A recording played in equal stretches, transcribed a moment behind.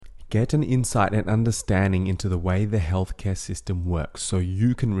Get an insight and understanding into the way the healthcare system works so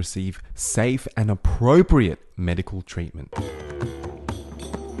you can receive safe and appropriate medical treatment.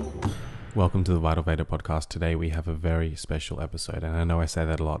 Welcome to the Vital Veda podcast. Today we have a very special episode, and I know I say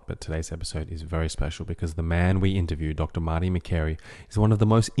that a lot, but today's episode is very special because the man we interview, Dr. Marty Makary, is one of the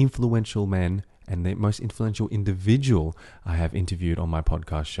most influential men and the most influential individual I have interviewed on my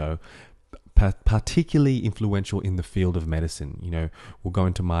podcast show. Particularly influential in the field of medicine. You know, we'll go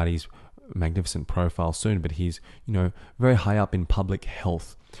into Marty's magnificent profile soon, but he's, very high up in public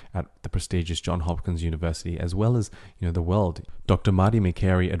health at the prestigious Johns Hopkins University, as well as, the world. Dr. Marty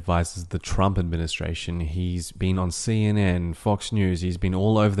Makary advises the Trump administration. He's been on CNN, Fox News. He's been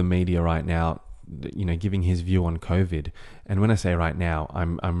all over the media right now, giving his view on COVID. And when I say right now,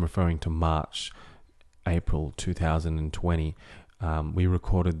 I'm referring to March, April 2020. We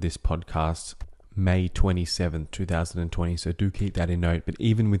recorded this podcast May 27th, 2020, so do keep that in note. But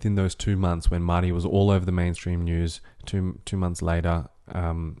even within those 2 months when Marty was all over the mainstream news, two months later,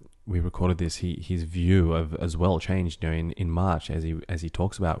 we recorded this, his view of as well changed. In March, as he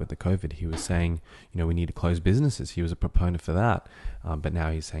talks about with the COVID, he was saying, we need to close businesses. He was a proponent for that, but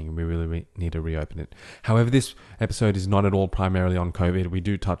now he's saying we really need to reopen it. However, this episode is not at all primarily on COVID. We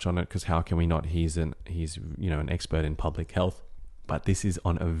do touch on it because how can we not? He's an expert in public health. But this is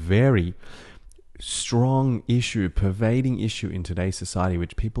on a very strong issue, pervading issue in today's society,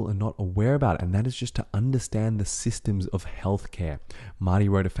 which people are not aware about, and that is just to understand the systems of healthcare. Marty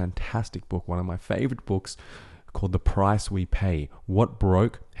wrote a fantastic book, one of my favorite books, called The Price We Pay: What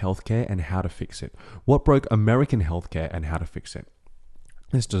Broke Healthcare and How to Fix It. What broke American healthcare and how to fix it.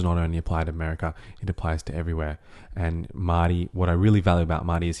 This does not only apply to America, it applies to everywhere. And Marty, what I really value about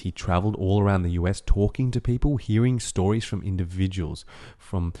Marty is he traveled all around the US talking to people, hearing stories from individuals,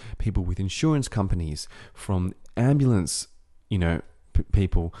 from people with insurance companies, from ambulance,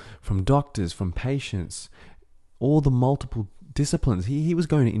 people, from doctors, from patients, all the multiple disciplines. He was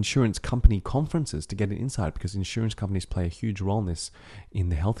going to insurance company conferences to get an insight because insurance companies play a huge role in this, in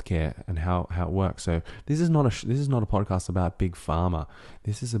the healthcare and how it works. So this is not a podcast about big pharma.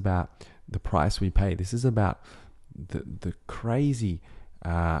 This is about the price we pay. This is about the crazy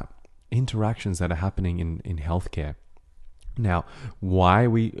interactions that are happening in healthcare. Now, why are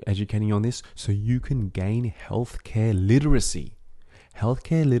we educating you on this? So you can gain healthcare literacy.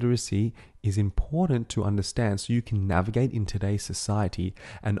 Healthcare literacy is important to understand so you can navigate in today's society,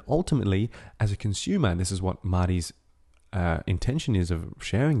 and ultimately as a consumer, and this is what Marty's intention is of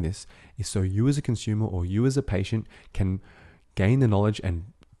sharing this, is so you as a consumer or you as a patient can gain the knowledge and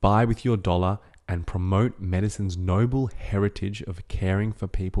buy with your dollar and promote medicine's noble heritage of caring for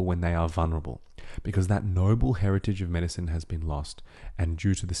people when they are vulnerable, because that noble heritage of medicine has been lost and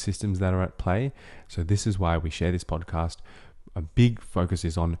due to the systems that are at play. So this is why we share this podcast. A big focus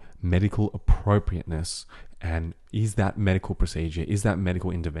is on medical appropriateness, and is that medical procedure, is that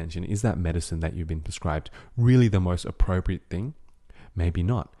medical intervention, is that medicine that you've been prescribed really the most appropriate thing? Maybe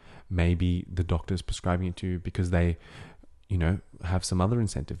not. Maybe the doctor's prescribing it to you because they, have some other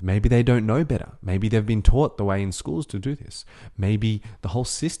incentive. Maybe they don't know better. Maybe they've been taught the way in schools to do this. Maybe the whole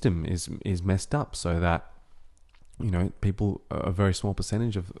system is messed up so that people, a very small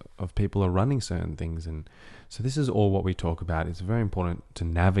percentage of people are running certain things. And so this is all what we talk about. It's very important to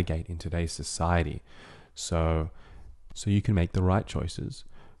navigate in today's society. So you can make the right choices,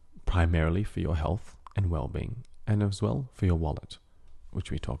 primarily for your health and well-being, and as well for your wallet,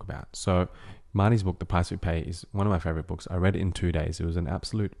 which we talk about. So Marty's book, The Price We Pay, is one of my favorite books. I read it in 2 days. It was an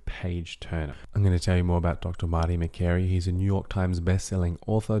absolute page turner. I'm going to tell you more about Dr. Marty Makary. He's a New York Times best-selling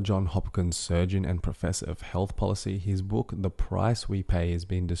author, Johns Hopkins surgeon, and professor of health policy. His book, The Price We Pay, has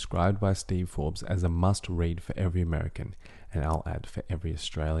been described by Steve Forbes as a must-read for every American. And I'll add for every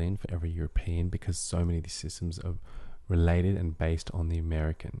Australian, for every European, because so many of these systems are related and based on the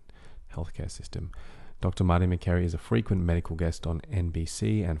American healthcare system. Dr. Marty Makary is a frequent medical guest on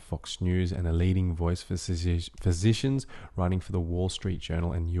NBC and Fox News and a leading voice for physicians writing for the Wall Street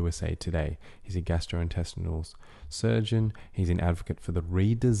Journal and USA Today. He's a gastrointestinal surgeon. He's an advocate for the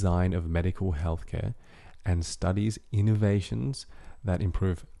redesign of medical healthcare and studies innovations that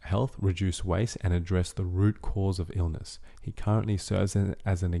improve health, reduce waste, and address the root cause of illness. He currently serves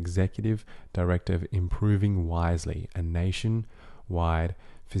as an executive director of Improving Wisely, a nationwide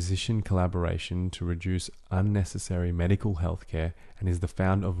physician collaboration to reduce unnecessary medical health care, and is the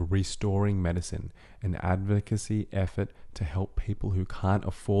founder of Restoring Medicine, an advocacy effort to help people who can't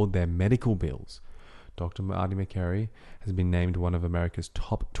afford their medical bills. Dr. Marty Makary has been named one of America's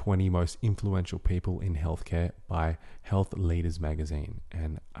top 20 most influential people in healthcare by Health Leaders magazine,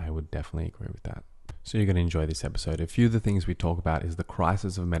 and I would definitely agree with that. So you're going to enjoy this episode. A few of the things we talk about is the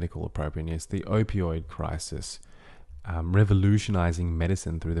crisis of medical appropriateness, the opioid crisis, revolutionizing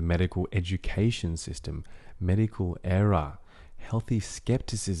medicine through the medical education system, medical error, healthy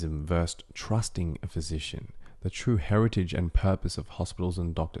skepticism versus trusting a physician, the true heritage and purpose of hospitals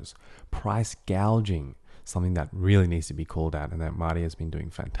and doctors, price gouging, something that really needs to be called out and that Marty has been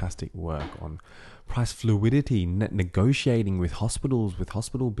doing fantastic work on, price fluidity, negotiating with hospitals, with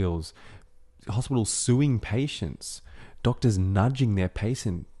hospital bills, hospitals suing patients, doctors nudging their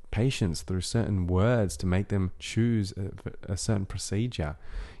patients through certain words to make them choose a certain procedure.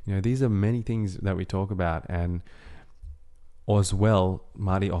 These are many things that we talk about, and as well,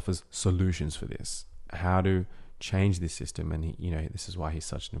 Marty offers solutions for this, how to change this system. And this is why he's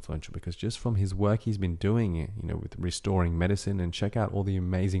such an influential, because just from his work he's been doing, with restoring medicine, and check out all the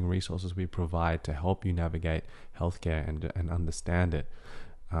amazing resources we provide to help you navigate healthcare and understand it.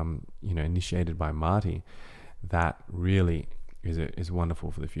 Initiated by Marty, that really is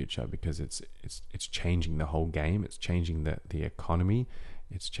wonderful for the future, because it's changing the whole game. It's changing the economy.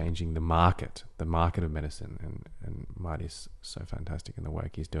 It's changing the market of medicine. And Marty's so fantastic in the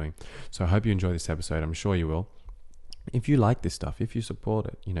work he's doing. So I hope you enjoy this episode. I'm sure you will. If you like this stuff, if you support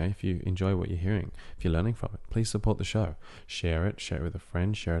it, if you enjoy what you're hearing, if you're learning from it, please support the show. Share it with a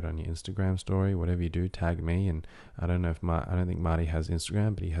friend, share it on your Instagram story, whatever you do, tag me. And I don't think Marty has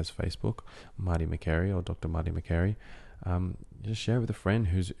Instagram, but he has Facebook, Marty Makary or Dr. Marty Makary. Just share it with a friend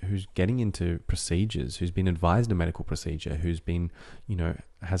who's getting into procedures, who's been advised a medical procedure, who's been,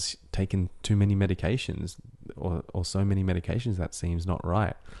 has taken too many medications or so many medications that seems not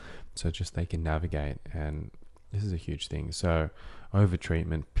right. So just they can navigate, and this is a huge thing. So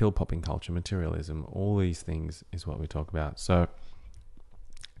overtreatment, pill popping culture, materialism, all these things is what we talk about. So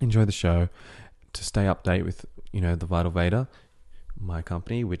enjoy the show. To stay update with, the Vital Veda, my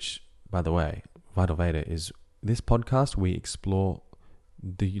company, which, by the way, Vital Veda is this podcast. We explore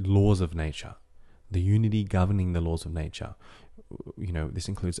the laws of nature, the unity governing the laws of nature. This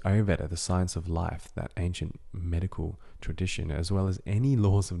includes Ayurveda, the science of life, that ancient medical tradition, as well as any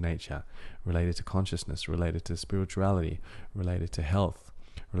laws of nature related to consciousness, related to spirituality, related to health,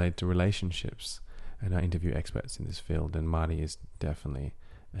 related to relationships. And I interview experts in this field, and Marty is definitely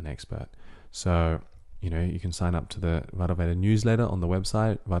an expert. So, you can sign up to the Vital Veda newsletter on the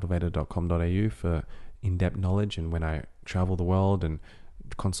website, vitalveda.com.au, for in-depth knowledge. And when I travel the world and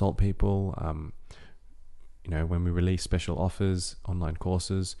consult people, when we release special offers, online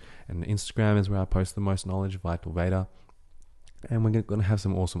courses, and Instagram is where I post the most knowledge, Vital Veda. And we're going to have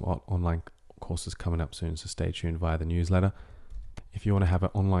some awesome online courses coming up soon, so stay tuned via the newsletter. If you want to have an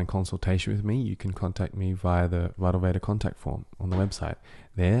online consultation with me, you can contact me via the Vital Veda contact form on the website.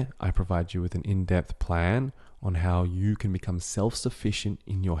 There, I provide you with an in-depth plan on how you can become self-sufficient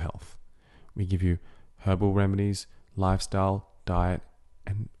in your health. We give you herbal remedies, lifestyle, diet,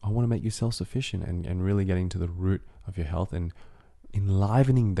 and I want to make you self-sufficient and really getting to the root of your health and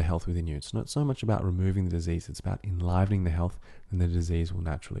enlivening the health within you. It's not so much about removing the disease, it's about enlivening the health, and the disease will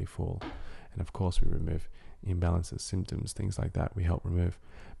naturally fall. And of course, we remove imbalances, symptoms, things like that. We help remove,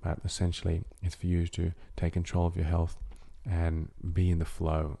 but essentially it's for you to take control of your health and be in the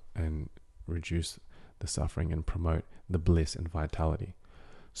flow and reduce the suffering and promote the bliss and vitality.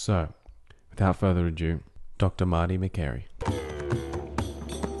 So, without further ado, Dr. Marty Makary.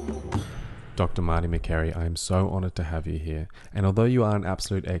 Dr. Marty Makary, I am so honored to have you here. And although you are an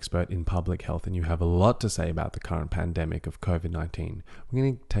absolute expert in public health and you have a lot to say about the current pandemic of COVID-19, we're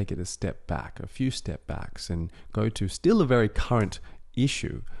going to take it a step back, a few step backs, and go to still a very current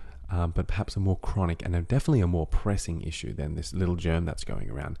issue, but perhaps a more chronic and definitely a more pressing issue than this little germ that's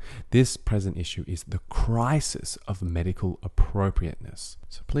going around. This present issue is the crisis of medical appropriateness.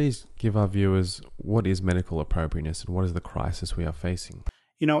 So please give our viewers, what is medical appropriateness and what is the crisis we are facing?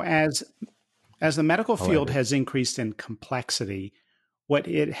 As the medical field has increased in complexity, what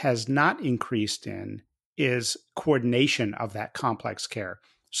it has not increased in is coordination of that complex care.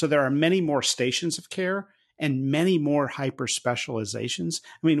 So there are many more stations of care and many more hyper specializations.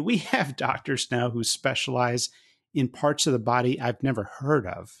 I mean, we have doctors now who specialize in parts of the body I've never heard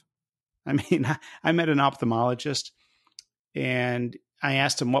of. I mean, I met an ophthalmologist and I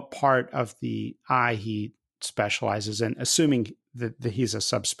asked him what part of the eye he specializes in, assuming that he's a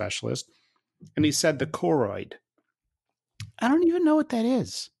subspecialist. And he said the choroid. I don't even know what that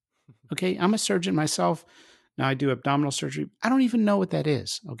is. Okay, I'm a surgeon myself. Now I do abdominal surgery. I don't even know what that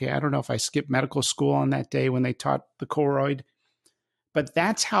is. Okay, I don't know if I skipped medical school on that day when they taught the choroid. But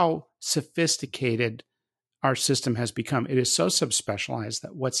that's how sophisticated our system has become. It is so subspecialized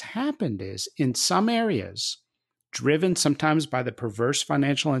that what's happened is in some areas, driven sometimes by the perverse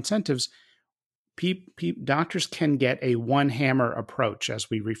financial incentives, doctors can get a one hammer approach, as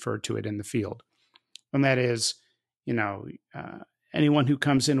we refer to it in the field. And that is, anyone who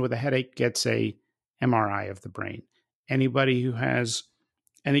comes in with a headache gets a MRI of the brain. Anybody who has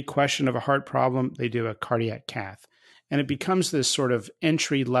any question of a heart problem, they do a cardiac cath. And it becomes this sort of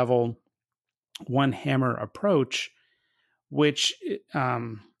entry level one hammer approach, which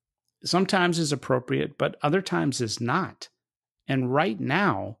sometimes is appropriate, but other times is not. And right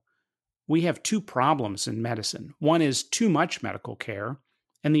now, we have two problems in medicine. One is too much medical care,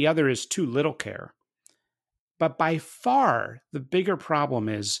 and the other is too little care. But by far, the bigger problem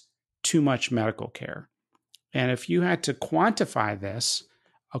is too much medical care. And if you had to quantify this,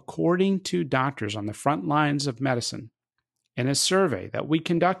 according to doctors on the front lines of medicine, in a survey that we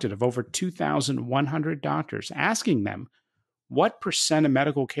conducted of over 2,100 doctors, asking them, what percent of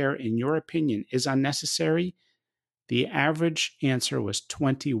medical care, in your opinion, is unnecessary? The average answer was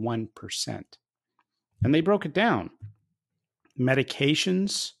 21%. And they broke it down.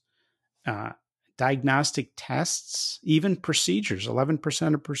 Medications, diagnostic tests, even procedures,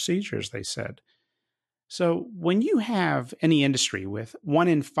 11% of procedures, they said. So when you have any industry with 1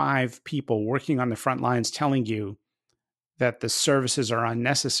 in 5 people working on the front lines telling you that the services are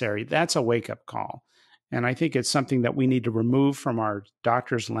unnecessary, that's a wake-up call. And I think it's something that we need to remove from our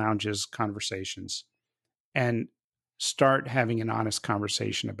doctors' lounges conversations and start having an honest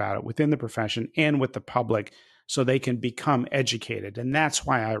conversation about it within the profession and with the public so they can become educated. And that's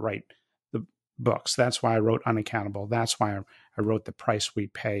why I write the books. That's why I wrote Unaccountable. That's why I wrote The Price We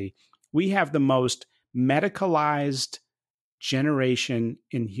Pay. We have the most medicalized generation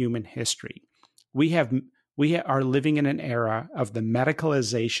in human history. We are living in an era of the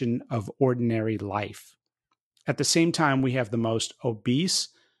medicalization of ordinary life. At the same time, we have the most obese,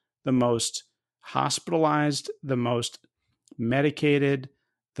 the most hospitalized, the most medicated,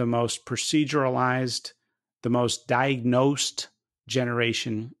 the most proceduralized, the most diagnosed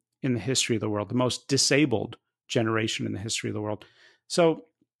generation in the history of the world, the most disabled generation in the history of the world. So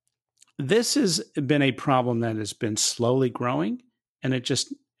this has been a problem that has been slowly growing, and it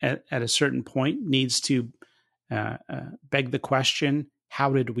just at a certain point needs to beg the question,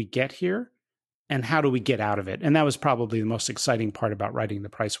 how did we get here? And how do we get out of it? And that was probably the most exciting part about writing The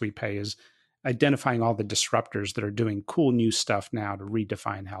Price We Pay, is identifying all the disruptors that are doing cool new stuff now to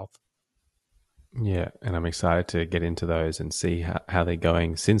redefine health. Yeah, and I'm excited to get into those and see how they're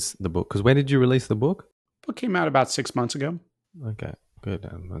going since the book. Because when did you release the book? The book came out about 6 months ago. Okay, good.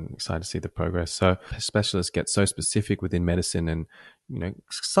 I'm excited to see the progress. So specialists get so specific within medicine and,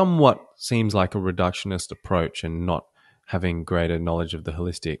 somewhat seems like a reductionist approach and not having greater knowledge of the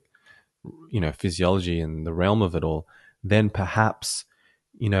holistic, physiology and the realm of it all, then perhaps,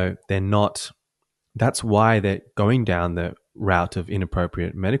 they're not, that's why they're going down the route of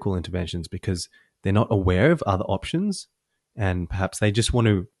inappropriate medical interventions, because they're not aware of other options. And perhaps they just want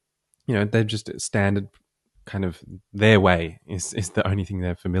to, they're just standard kind of their way is the only thing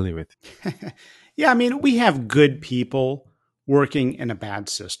they're familiar with. Yeah, I mean, we have good people working in a bad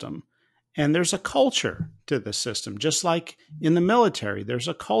system. And there's a culture to the system, just like in the military, there's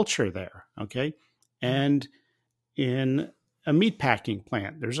a culture there, okay? And in a meatpacking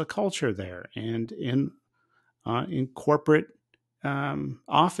plant, there's a culture there. And in corporate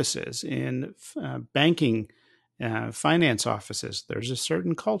offices, in banking, finance offices, there's a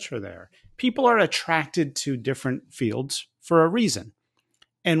certain culture there. People are attracted to different fields for a reason.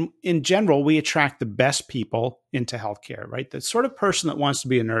 And in general, we attract the best people into healthcare, right? The sort of person that wants to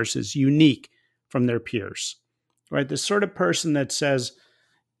be a nurse is unique from their peers, right? The sort of person that says,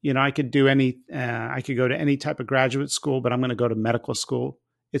 I could do I could go to any type of graduate school, but I'm going to go to medical school.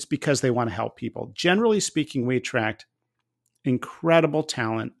 It's because they want to help people. Generally speaking, we attract incredible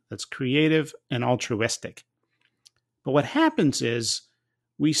talent that's creative and altruistic. But what happens is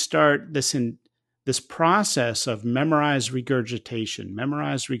we start this process of memorize regurgitation,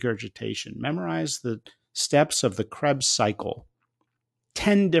 memorize the steps of the Krebs cycle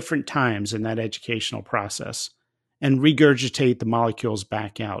 10 different times in that educational process and regurgitate the molecules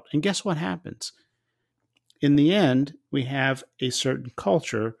back out. And guess what happens? In the end, we have a certain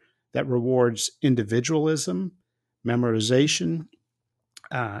culture that rewards individualism, memorization,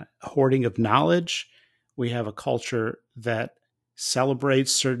 hoarding of knowledge. We have a culture that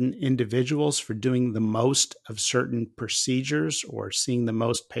celebrates certain individuals for doing the most of certain procedures or seeing the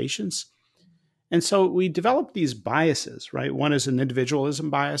most patients. And so we develop these biases, right? One is an individualism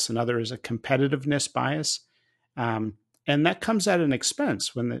bias, another is a competitiveness bias. And that comes at an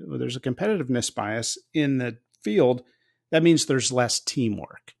expense. When there's a competitiveness bias in the field, that means there's less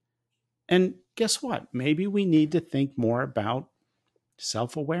teamwork. And guess what? Maybe we need to think more about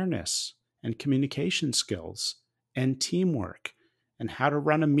self-awareness and communication skills and teamwork and how to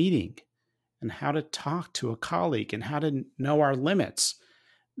run a meeting and how to talk to a colleague and how to know our limits.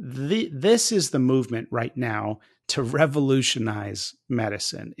 This is the movement right now to revolutionize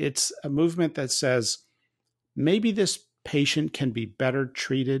medicine. It's a movement that says maybe this patient can be better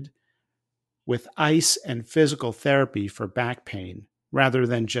treated with ice and physical therapy for back pain rather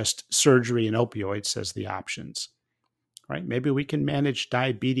than just surgery and opioids as the options, right? Maybe we can manage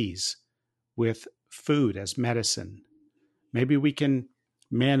diabetes with food as medicine. Maybe we can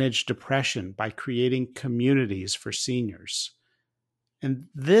manage depression by creating communities for seniors. And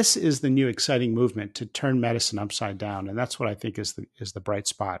this is the new exciting movement to turn medicine upside down. And that's what I think is the bright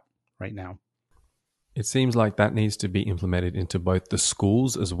spot right now. It seems like that needs to be implemented into both the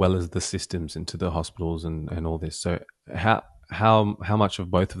schools as well as the systems, into the hospitals and all this. So how much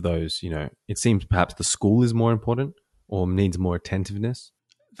of both of those, it seems perhaps the school is more important or needs more attentiveness?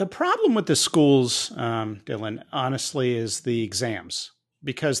 The problem with the schools, Dylan, honestly, is the exams,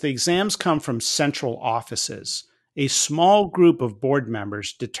 because the exams come from central offices. A small group of board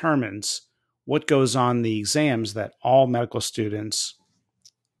members determines what goes on the exams that all medical students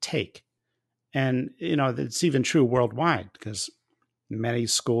take. And, it's even true worldwide because many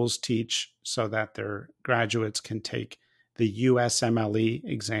schools teach so that their graduates can take the USMLE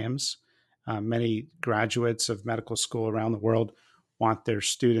exams. Many graduates of medical school around the world want their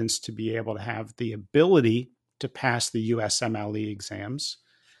students to be able to have the ability to pass the USMLE exams.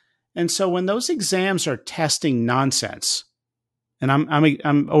 And so when those exams are testing nonsense, and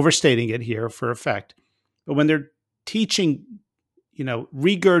I'm overstating it here for effect, but when they're teaching,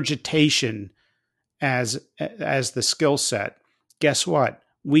 regurgitation as the skill set, guess what?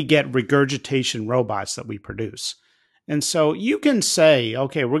 We get regurgitation robots that we produce. And so you can say,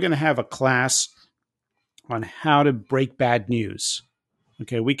 okay, we're going to have a class on how to break bad news.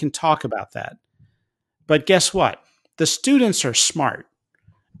 Okay, we can talk about that. But guess what? The students are smart,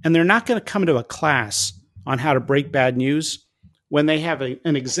 and they're not going to come to a class on how to break bad news when they have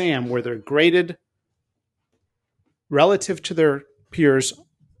an exam where they're graded relative to their peers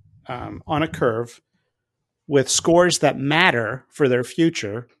on a curve with scores that matter for their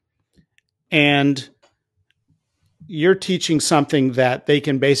future. And you're teaching something that they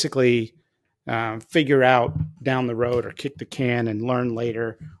can basically figure out down the road or kick the can and learn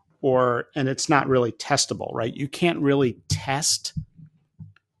later, and it's not really testable, right? You can't really test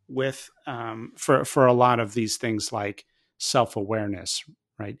with for a lot of these things like self-awareness,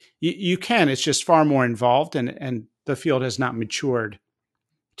 right? You can, it's just far more involved, and the field has not matured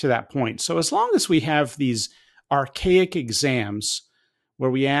to that point. So as long as we have these archaic exams where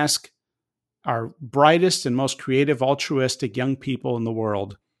we ask our brightest and most creative, altruistic young people in the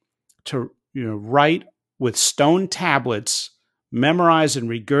world to write with stone tablets, memorize and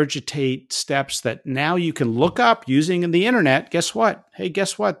regurgitate steps that now you can look up using the internet. Guess what? Hey,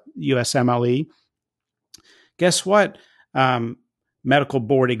 guess what, USMLE? Guess what, medical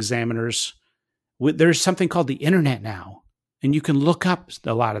board examiners? There's something called the internet now, and you can look up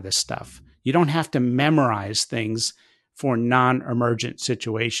a lot of this stuff. You don't have to memorize things for non-emergent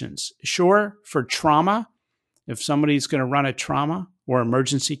situations. Sure, for trauma, if somebody's going to run a trauma or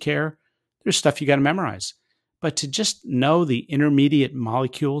emergency care, there's stuff you got to memorize. But to just know the intermediate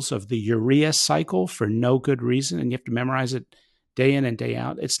molecules of the urea cycle for no good reason, and you have to memorize it day in and day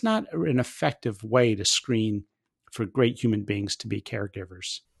out, it's not an effective way to screen for great human beings to be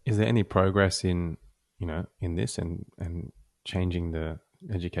caregivers. Is there any progress in this and changing the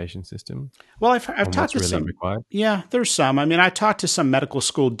education system? Well, I've talked to really some. Required? Yeah, there's some. I mean, I talked to some medical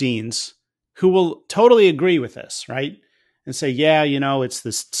school deans who will totally agree with this, right? And say, yeah, it's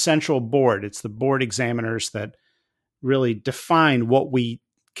this central board. It's the board examiners that really define what we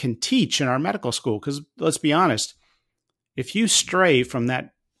can teach in our medical school. Because let's be honest, if you stray from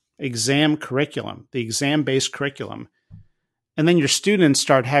that exam curriculum, the exam-based curriculum, and then your students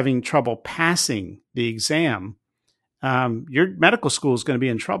start having trouble passing the exam, your medical school is going to be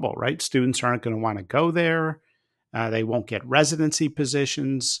in trouble, right? Students aren't going to want to go there. They won't get residency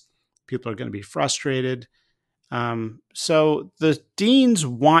positions. People are going to be frustrated. So the deans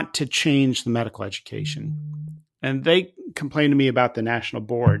want to change the medical education, and they complain to me about the national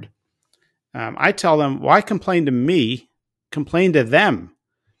board. I tell them, why complain to me? Complain to them.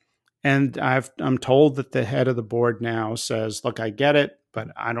 And I'm told that the head of the board now says, look, I get it, but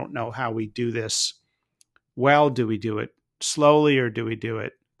I don't know how we do this well. Do we do it slowly or do we do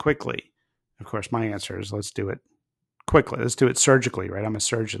it quickly? Of course, my answer is let's do it quickly. Let's do it surgically, right? I'm a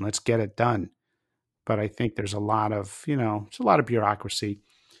surgeon. Let's get it done. But I think there's a lot of, it's a lot of bureaucracy.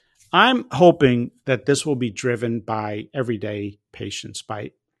 I'm hoping that this will be driven by everyday patients,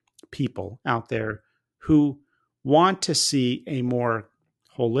 by people out there who want to see a more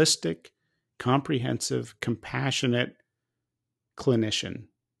holistic, comprehensive, compassionate clinician.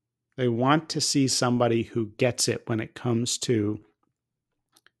 They want to see somebody who gets it when it comes to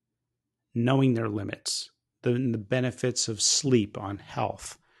knowing their limits, the benefits of sleep on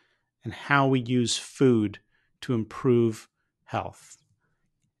health, and how we use food to improve health.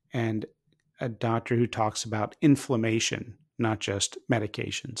 And a doctor who talks about inflammation, not just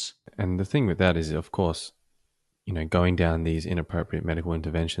medications. And the thing with that is, of course, going down these inappropriate medical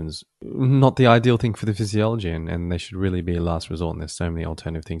interventions, not the ideal thing for the physiology, and they should really be a last resort. And there's so many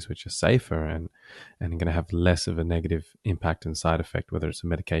alternative things which are safer and going to have less of a negative impact and side effect, whether it's a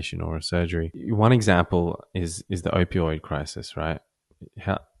medication or a surgery. One example is the opioid crisis, right?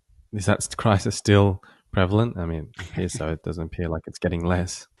 Is that crisis still prevalent? I mean, so it doesn't appear like it's getting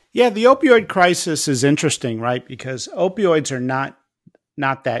less. Yeah, the opioid crisis is interesting, right? Because opioids are not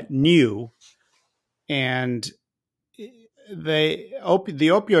that new, and the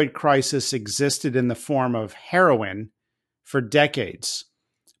opioid crisis existed in the form of heroin for decades.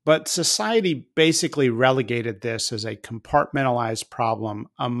 But society basically relegated this as a compartmentalized problem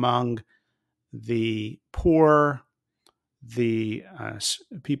among the poor, the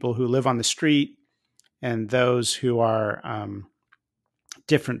people who live on the street, and those who are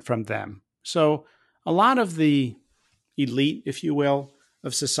different from them. So a lot of the elite, if you will,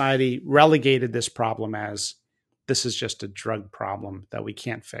 of society relegated this problem as this is just a drug problem that we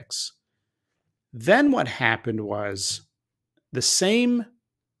can't fix. Then what happened was the same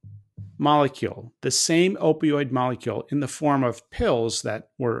molecule, the same opioid molecule in the form of pills that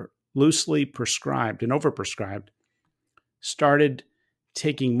were loosely prescribed and overprescribed, started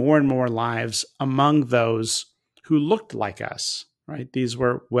taking more and more lives among those who looked like us, right? These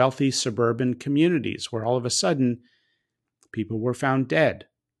were wealthy suburban communities where all of a sudden people were found dead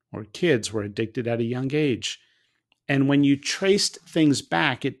or kids were addicted at a young age. And when you traced things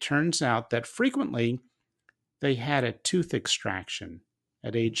back, it turns out that frequently they had a tooth extraction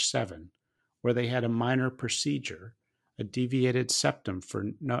at age 7, where they had a minor procedure, a deviated septum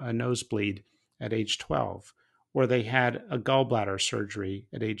for a nosebleed at age 12, or they had a gallbladder surgery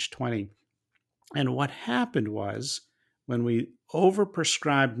at age 20. And what happened was when we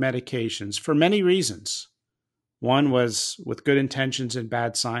overprescribed medications for many reasons, one was with good intentions and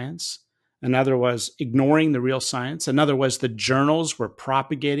bad science. Another was ignoring the real science. Another was the journals were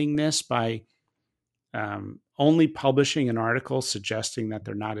propagating this by only publishing an article suggesting that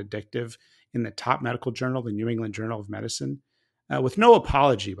they're not addictive in the top medical journal, the New England Journal of Medicine, with no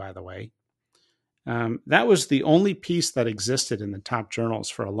apology, by the way. That was the only piece that existed in the top journals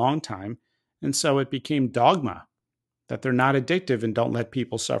for a long time. And so it became dogma that they're not addictive and don't let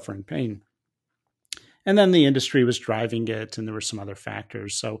people suffer in pain. And then the industry was driving it, and there were some other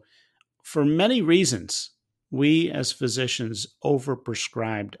factors. So for many reasons, we as physicians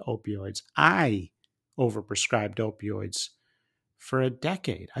overprescribed opioids. I overprescribed opioids for a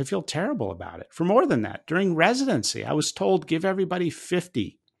decade. I feel terrible about it. For more than that, during residency, I was told give everybody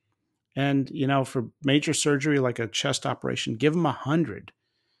 50. And, for major surgery like a chest operation, give them 100.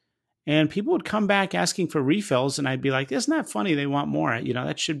 And people would come back asking for refills, and I'd be like, isn't that funny? They want more.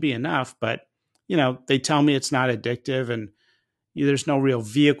 That should be enough. But, they tell me it's not addictive, and there's no real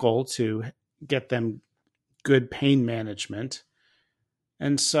vehicle to get them good pain management.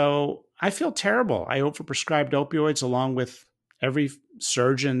 And so I feel terrible. I overprescribed opioids along with every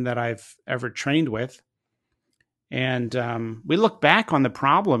surgeon that I've ever trained with. And we look back on the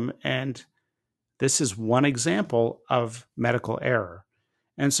problem, and this is one example of medical error.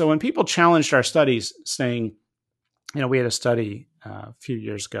 And so when people challenged our studies saying, we had a study a few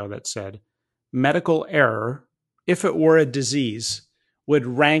years ago that said medical error, if it were a disease, would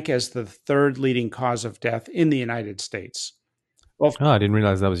rank as the third leading cause of death in the United States. Well, I didn't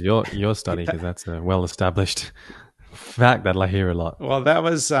realize that was your study, because that's a well-established fact that I hear a lot. Well, that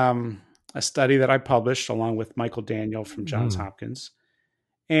was a study that I published along with Michael Daniel from Johns Hopkins.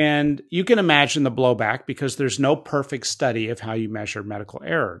 And you can imagine the blowback, because there's no perfect study of how you measure medical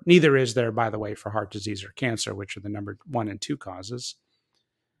error. Neither is there, by the way, for heart disease or cancer, which are the number 1 and 2 causes.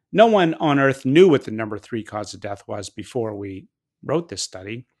 No one on earth knew what the number 3 cause of death was before we wrote this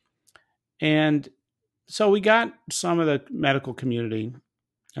study. And so we got some of the medical community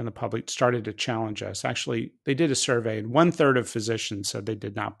and the public started to challenge us. Actually, they did a survey, and 1/3 of physicians said they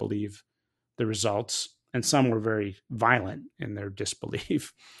did not believe the results, and some were very violent in their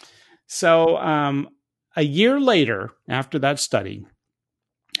disbelief. So a year later, after that study,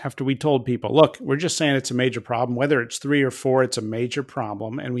 after we told people, look, we're just saying it's a major problem, whether it's 3 or 4, it's a major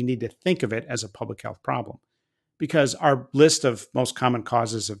problem, and we need to think of it as a public health problem. because our list of most common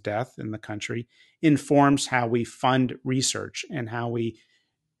causes of death in the country informs how we fund research and how we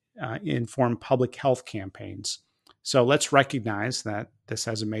inform public health campaigns. So let's recognize that this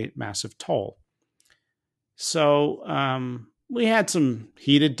has a massive toll. So we had some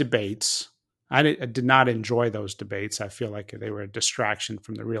heated debates. I did not enjoy those debates. I feel like they were a distraction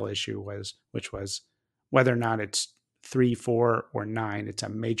from the real issue, which was whether or not it's 3, 4, or 9. It's a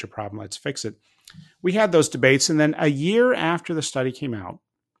major problem. Let's fix it. We had those debates, and then a year after the study came out,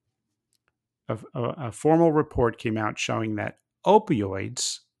 a formal report came out showing that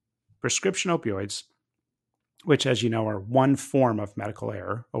opioids, prescription opioids, which, as you know, are one form of medical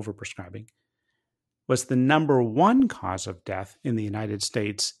error, overprescribing, was the number one cause of death in the United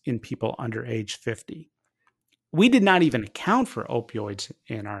States in people under age 50. We did not even account for opioids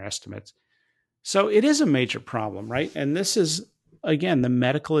in our estimates. So it is a major problem, right? And this is, again, the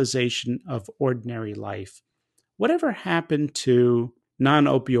medicalization of ordinary life. Whatever happened to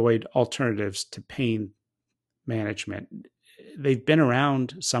non-opioid alternatives to pain management? They've been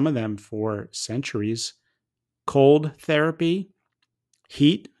around, some of them, for centuries. Cold therapy,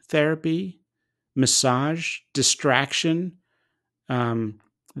 heat therapy, massage, distraction.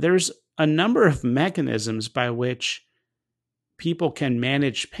 There's a number of mechanisms by which people can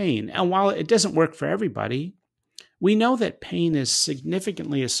manage pain. And while it doesn't work for everybody, we know that pain is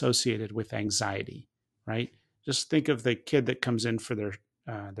significantly associated with anxiety, right? Just think of the kid that comes in for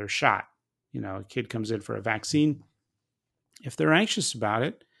their shot. A kid comes in for a vaccine. If they're anxious about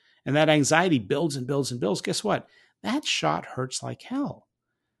it and that anxiety builds and builds and builds, guess what? That shot hurts like hell.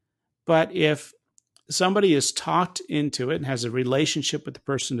 But if somebody is talked into it and has a relationship with the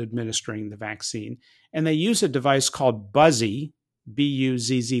person administering the vaccine, and they use a device called Buzzy,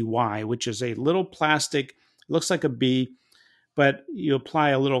 Buzzy, which is a little plastic, looks like a bee, but you apply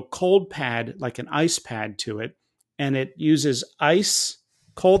a little cold pad, like an ice pad to it, and it uses ice,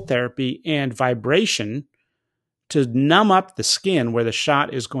 cold therapy, and vibration to numb up the skin where the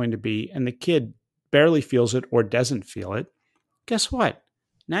shot is going to be, and the kid barely feels it or doesn't feel it. Guess what?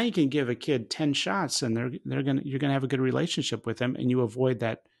 Now you can give a kid 10 shots and you're going to have a good relationship with them, and you avoid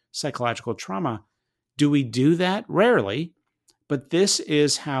that psychological trauma. Do we do that? Rarely, but this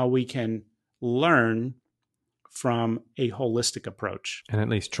is how we can learn from a holistic approach. And at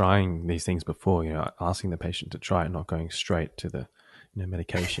least trying these things before, asking the patient to try it, not going straight to the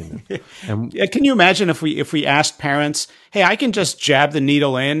medication. And can you imagine if we asked parents, hey, I can just jab the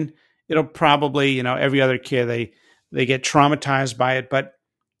needle in, it'll probably, every other kid, they get traumatized by it. But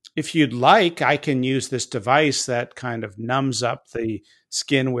if you'd like, I can use this device that kind of numbs up the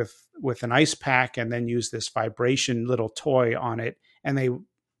skin with an ice pack, and then use this vibration little toy on it, and they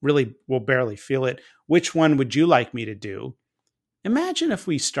really will barely feel it. Which one would you like me to do? Imagine if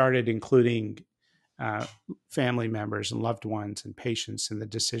we started including family members and loved ones and patients in the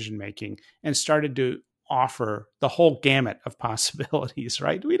decision making, and started to offer the whole gamut of possibilities,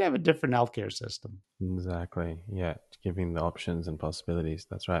 right? We'd have a different healthcare system. Exactly. Yeah. Giving the options and possibilities.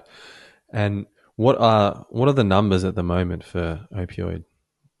 That's right. And what are the numbers at the moment for opioid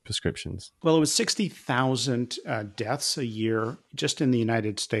prescriptions? Well, it was 60,000 deaths a year just in the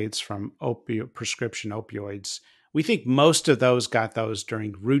United States from prescription opioids. We think most of those got those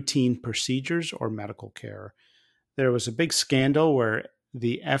during routine procedures or medical care. There was a big scandal where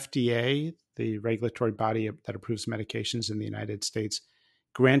the FDA, the regulatory body that approves medications in the United States,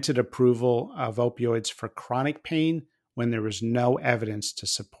 granted approval of opioids for chronic pain when there was no evidence to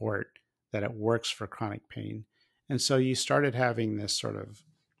support that it works for chronic pain. And so you started having this sort of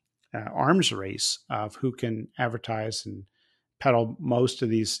arms race of who can advertise and peddle most of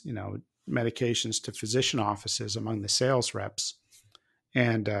these, medications to physician offices among the sales reps.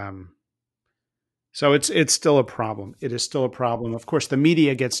 And so it's still a problem. It is still a problem. Of course, the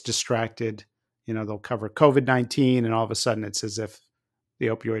media gets distracted. They'll cover COVID-19, and all of a sudden it's as if the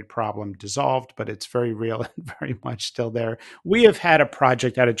opioid problem dissolved, but it's very real and very much still there. We have had a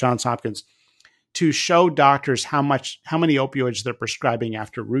project out of Johns Hopkins to show doctors how many opioids they're prescribing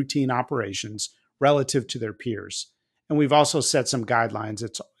after routine operations relative to their peers. And we've also set some guidelines.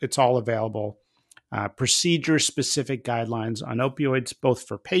 It's all available, procedure-specific guidelines on opioids, both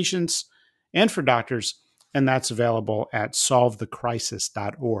for patients and for doctors, and that's available at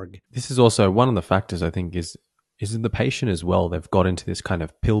solvethecrisis.org. This is also one of the factors, I think, is the patient as well. They've got into this kind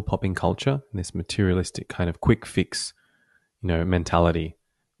of pill-popping culture, this materialistic kind of quick fix, mentality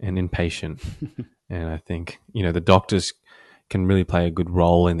and impatient. And I think, the doctors can really play a good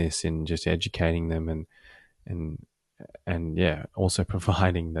role in this, in just educating them and yeah, also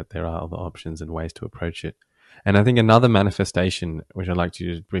providing that there are other options and ways to approach it. And I think another manifestation, which I'd like to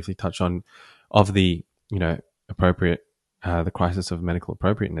just briefly touch on, of the, appropriate, the crisis of medical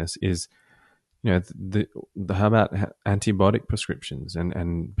appropriateness is, the how about antibiotic prescriptions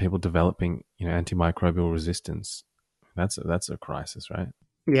and people developing, antimicrobial resistance? That's a crisis, right?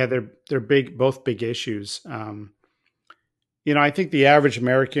 Yeah, they're big, both big issues. I think the average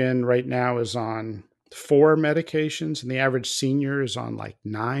American right now is on 4 medications, and the average senior is on like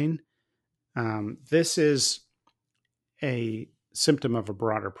 9. This is a symptom of a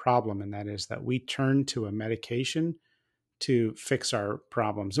broader problem, and that is that we turn to a medication to fix our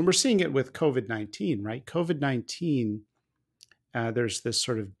problems. And we're seeing it with COVID-19, right? COVID-19, there's this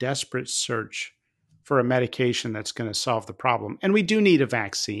sort of desperate search for a medication that's going to solve the problem. And we do need a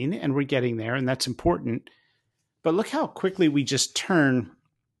vaccine, and we're getting there, and that's important. But look how quickly we just turn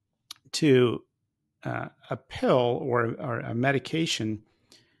to a pill or a medication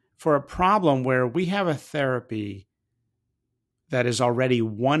for a problem where we have a therapy that is already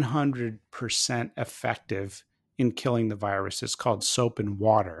 100% effective in killing the virus. It's called soap and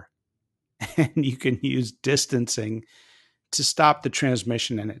water. And you can use distancing to stop the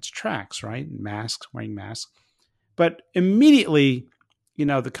transmission in its tracks, right? Masks, wearing masks. But immediately,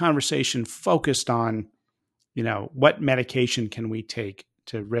 the conversation focused on, what medication can we take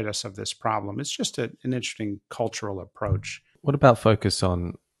to rid us of this problem? It's just an interesting cultural approach. What about focus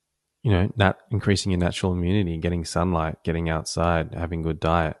on, increasing your natural immunity, getting sunlight, getting outside, having good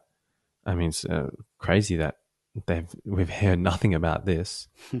diet? I mean, it's crazy that we've heard nothing about this.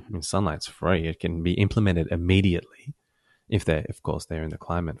 I mean, sunlight's free. It can be implemented immediately if of course, they're in the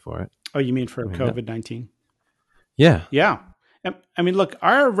climate for it. Oh, you mean for COVID-19? Yeah. Yeah. I mean, look,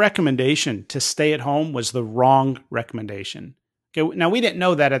 our recommendation to stay at home was the wrong recommendation. Okay. Now, we didn't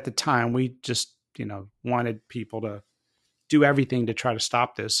know that at the time. We just, wanted people to do everything to try to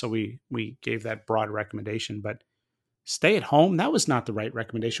stop this. So we gave that broad recommendation. But stay at home, that was not the right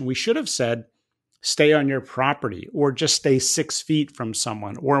recommendation. We should have said, stay on your property, or just stay 6 feet from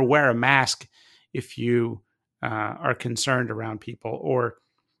someone, or wear a mask if you are concerned around people, or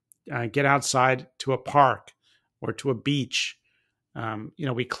get outside to a park or to a beach.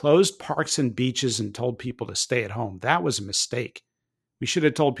 We closed parks and beaches and told people to stay at home. That was a mistake. We should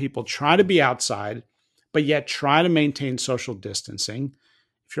have told people, try to be outside, but yet try to maintain social distancing.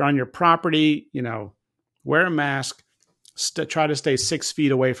 If you're on your property, wear a mask, try to stay 6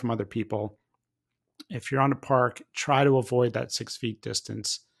 feet away from other people. If you're on a park, try to avoid that 6 feet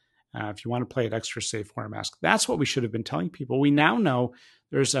distance. If you want to play it extra safe, wear a mask. That's what we should have been telling people. We now know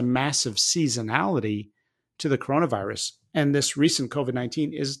there's a massive seasonality to the coronavirus. And this recent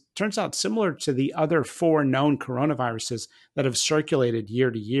COVID-19 turns out similar to the other 4 known coronaviruses that have circulated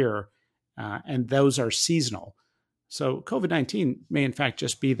year to year, and those are seasonal. So COVID-19 may in fact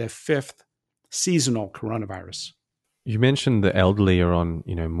just be the 5th seasonal coronavirus. You mentioned the elderly are on,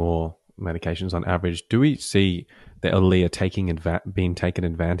 more medications on average. Do we see the elderly are being taken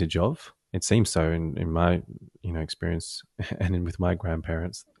advantage of? It seems so in my experience and with my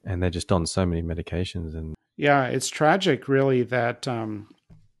grandparents, and they're just on so many medications. And yeah, it's tragic, really, that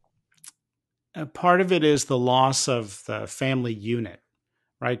a part of it is the loss of the family unit,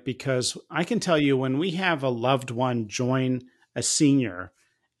 right? Because I can tell you, when we have a loved one join a senior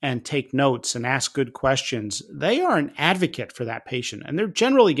and take notes and ask good questions, they are an advocate for that patient, and they're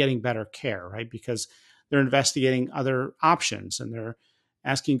generally getting better care, right? Because they're investigating other options, and they're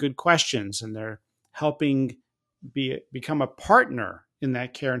asking good questions, and they're helping become a partner in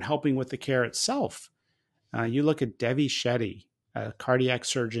that care and helping with the care itself. You look at Devi Shetty, a cardiac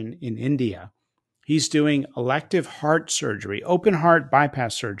surgeon in India. He's doing elective heart surgery, open heart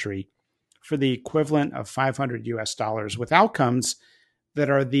bypass surgery, for the equivalent of $500 with outcomes that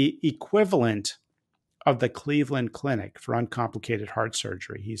are the equivalent of the Cleveland Clinic for uncomplicated heart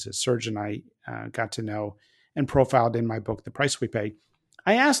surgery. He's a surgeon I got to know and profiled in my book, The Price We Pay.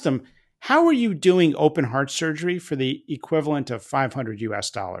 I asked him, how are you doing open heart surgery for the equivalent of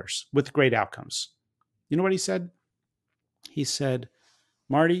 $500 with great outcomes? You know what he said? He said,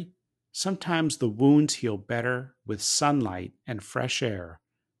 Marty, sometimes the wounds heal better with sunlight and fresh air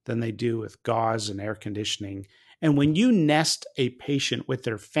than they do with gauze and air conditioning. And when you nest a patient with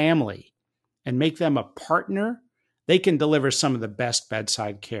their family and make them a partner, they can deliver some of the best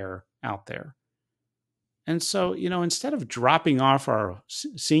bedside care out there. And so, instead of dropping off our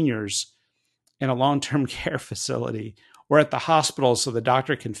seniors in a long-term care facility or at the hospital so the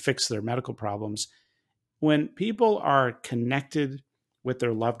doctor can fix their medical problems, when people are connected with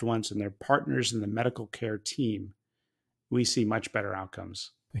their loved ones and their partners in the medical care team, we see much better outcomes.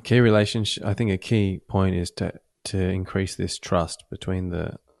 I think a key point is to increase this trust between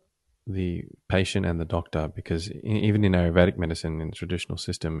the patient and the doctor, because even in Ayurvedic medicine, in the traditional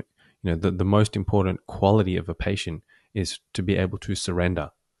system, the most important quality of a patient is to be able to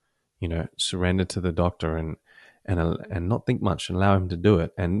surrender, surrender to the doctor and not think much and allow him to do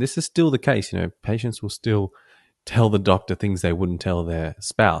it. And this is still the case. Patients will still tell the doctor things they wouldn't tell their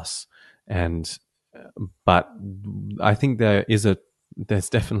spouse. And but I think there's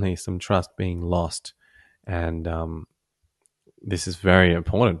definitely some trust being lost. And this is very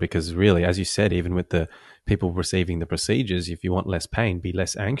important because really, as you said, even with the people receiving the procedures, if you want less pain, be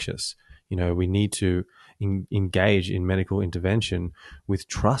less anxious. We need to engage in medical intervention with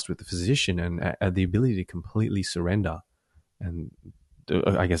trust with the physician and the ability to completely surrender. And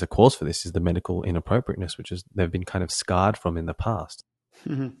I guess a cause for this is the medical inappropriateness, which is they've been kind of scarred from in the past.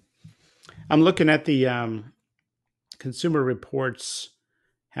 Mm-hmm. I'm looking at the Consumer Reports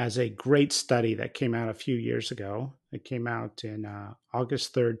has a great study that came out a few years ago. It came out in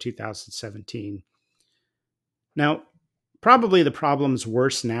August 3rd, 2017. Now, probably the problem's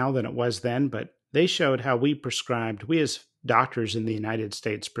worse now than it was then, but they showed how we as doctors in the United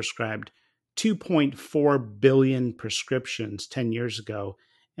States prescribed 2.4 billion prescriptions 10 years ago.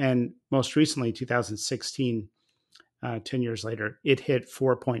 And most recently, 2016, 10 years later, it hit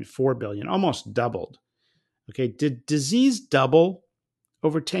 4.4 billion, almost doubled. Okay, did disease double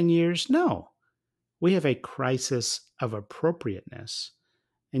over 10 years? No. We have a crisis of appropriateness.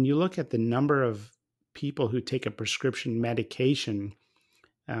 And you look at the number of people who take a prescription medication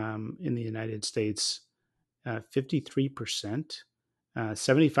in the United States, 53%.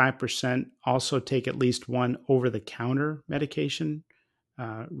 75% also take at least one over-the-counter medication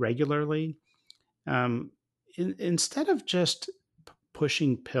regularly. Instead of just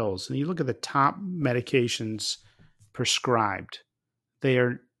pushing pills, and you look at the top medications prescribed, they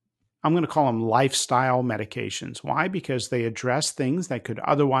are, I'm going to call them lifestyle medications. Why? Because they address things that could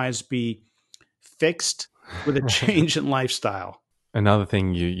otherwise be fixed with a change in lifestyle. Another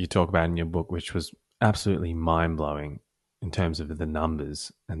thing you talk about in your book, which was absolutely mind-blowing in terms of the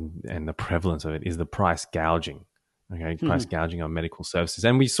numbers and the prevalence of it, is the price gouging. Okay, price gouging on medical services.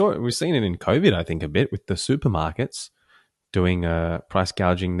 And we've seen it in COVID, I think, a bit with the supermarkets doing price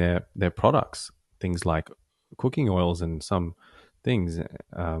gouging their products, things like cooking oils and some things.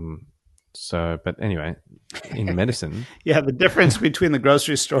 But anyway, in medicine. Yeah, the difference between the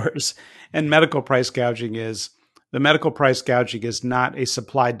grocery stores and medical price gouging is the medical price gouging is not a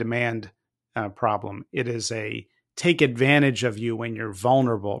supply-demand problem. It is a take advantage of you when you're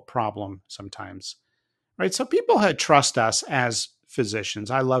vulnerable problem sometimes. Right? So people trust us as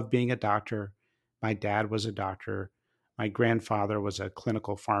physicians. I love being a doctor. My dad was a doctor. My grandfather was a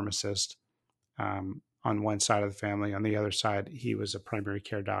clinical pharmacist on one side of the family. On the other side, he was a primary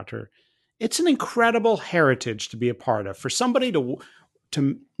care doctor. It's an incredible heritage to be a part of. For somebody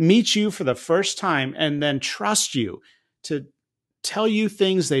to meet you for the first time and then trust you to tell you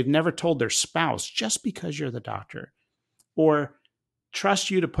things they've never told their spouse just because you're the doctor, or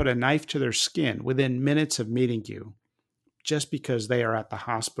trust you to put a knife to their skin within minutes of meeting you just because they are at the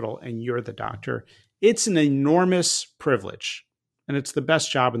hospital and you're the doctor. It's an enormous privilege, and it's the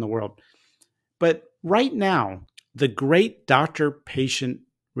best job in the world. But right now, the great doctor-patient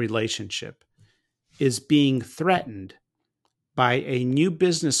relationship is being threatened by a new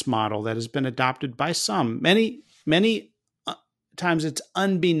business model that has been adopted by some. Many times it's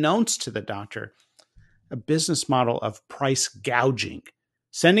unbeknownst to the doctor. A business model of price gouging,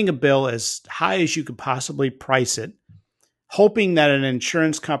 sending a bill as high as you could possibly price it, hoping that an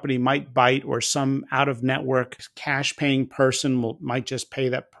insurance company might bite or some out-of-network cash-paying person might just pay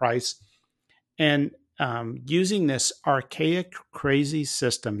that price, and using this archaic, crazy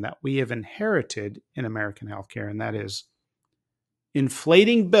system that we have inherited in American healthcare, and that is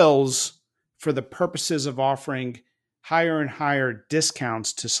inflating bills for the purposes of offering higher and higher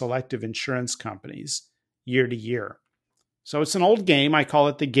discounts to selective insurance companies year to year. So it's an old game. I call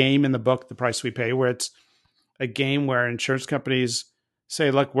it the game in the book, The Price We Pay, where it's a game where insurance companies say,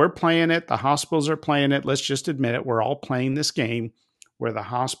 look, we're playing it. The hospitals are playing it. Let's just admit it. We're all playing this game where the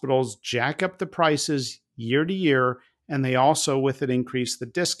hospitals jack up the prices year to year, and they also with it increase the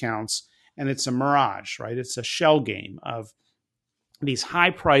discounts. And it's a mirage, right? It's a shell game of these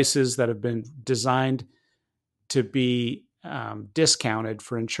high prices that have been designed to be discounted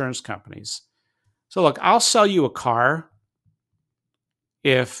for insurance companies. So look, I'll sell you a car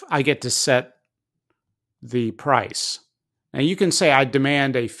if I get to set the price. Now you can say I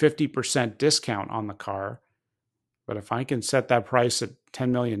demand a 50% discount on the car, but if I can set that price at $10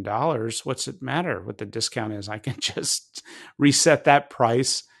 million, what's it matter what the discount is? I can just reset that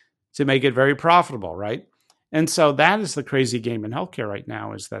price to make it very profitable, right? And so that is the crazy game in healthcare right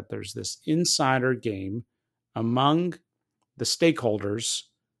now, is that there's this insider game among the stakeholders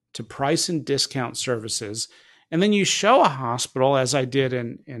to price and discount services. And then you show a hospital, as I did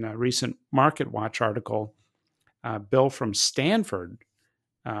in a recent Market Watch article, bill from Stanford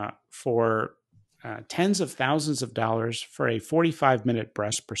for tens of thousands of dollars for a 45-minute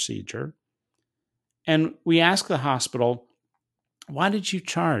breast procedure. And we ask the hospital, why did you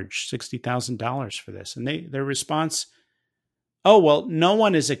charge $60,000 for this? And their response, oh, well, no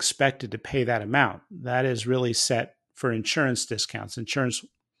one is expected to pay that amount. That is really set for insurance discounts. Insurance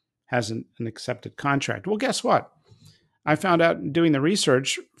has an accepted contract. Well, guess what? I found out in doing the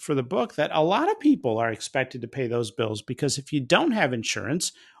research for the book that a lot of people are expected to pay those bills, because if you don't have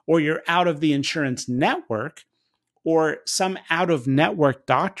insurance, or you're out of the insurance network, or some out-of-network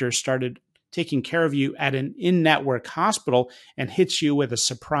doctor started taking care of you at an in-network hospital and hits you with a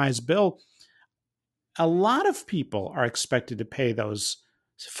surprise bill, a lot of people are expected to pay those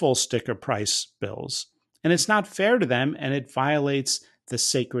full sticker price bills. And it's not fair to them, and it violates the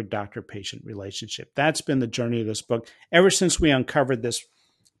sacred doctor-patient relationship. That's been the journey of this book. Ever since we uncovered this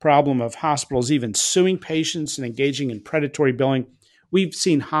problem of hospitals even suing patients and engaging in predatory billing, we've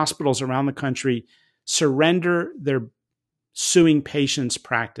seen hospitals around the country surrender their suing patients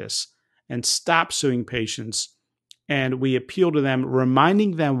practice and stop suing patients. And we appeal to them,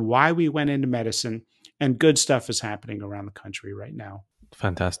 reminding them why we went into medicine, and good stuff is happening around the country right now.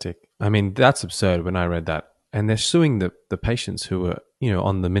 Fantastic. I mean, that's absurd when I read that. And they're suing the patients who are,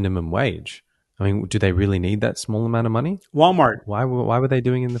 on the minimum wage. I mean, do they really need that small amount of money? Walmart. Why were they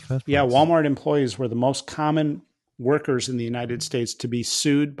doing it in the first place? Yeah, Walmart employees were the most common workers in the United States to be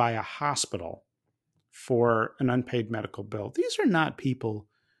sued by a hospital for an unpaid medical bill. These are not people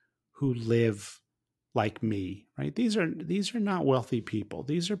who live like me, right? These are not wealthy people.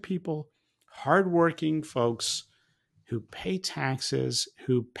 These are people, hardworking folks who pay taxes,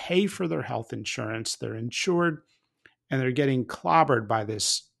 who pay for their health insurance. They're insured, and they're getting clobbered by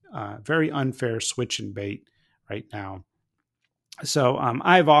this very unfair switch and bait right now. So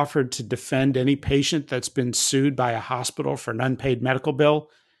I've offered to defend any patient that's been sued by a hospital for an unpaid medical bill.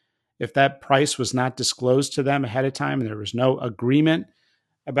 If that price was not disclosed to them ahead of time and there was no agreement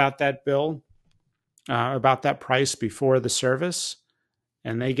about that bill, about that price before the service,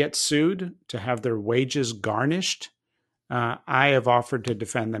 and they get sued to have their wages garnished, I have offered to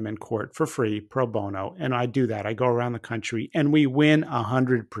defend them in court for free, pro bono, and I do that. I go around the country, and we win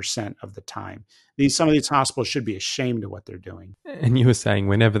 100% of the time. Some of these hospitals should be ashamed of what they're doing. And you were saying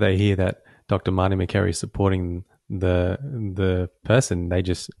whenever they hear that Dr. Marty Makary is supporting the person, they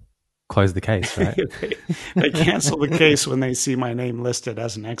just close the case, right? they cancel the case when they see my name listed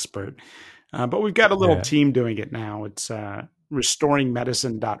as an expert. But we've got a little team doing it now. It's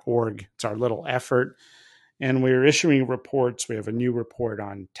restoringmedicine.org. It's our little effort. And we're issuing reports. We have a new report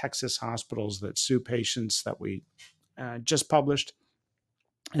on Texas hospitals that sue patients that we just published.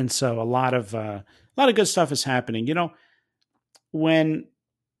 And so a lot of good stuff is happening. When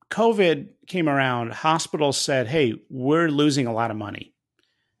COVID came around, hospitals said, hey, we're losing a lot of money.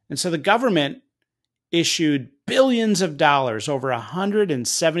 And so the government issued billions of dollars, over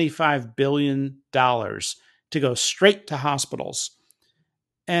 $175 billion, to go straight to hospitals.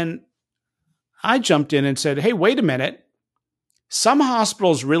 And I jumped in and said, hey, wait a minute. Some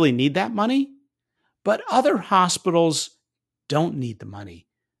hospitals really need that money, but other hospitals don't need the money.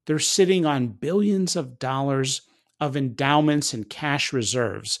 They're sitting on billions of dollars of endowments and cash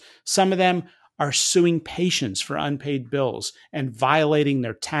reserves. Some of them are suing patients for unpaid bills and violating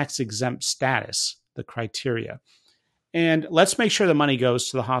their tax-exempt status, the criteria. And let's make sure the money goes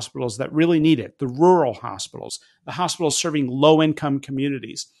to the hospitals that really need it, the rural hospitals, the hospitals serving low-income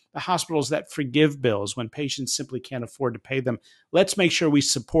communities, the hospitals that forgive bills when patients simply can't afford to pay them. Let's make sure we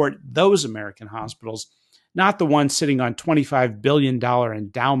support those American hospitals, not the ones sitting on $25 billion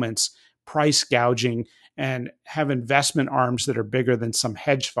endowments, price gouging, and have investment arms that are bigger than some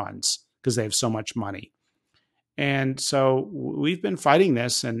hedge funds because they have so much money. And so we've been fighting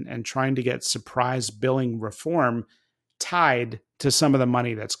this and trying to get surprise billing reform tied to some of the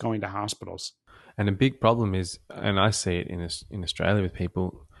money that's going to hospitals. And a big problem is, and I see it in Australia with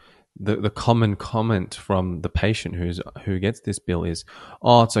people, the common comment from the patient who gets this bill is,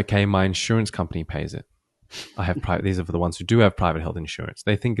 oh, it's okay, my insurance company pays it. I have private. These are for the ones who do have private health insurance.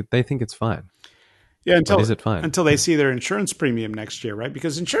 They think it's fine. Yeah, is it fine? Until they see their insurance premium next year, right?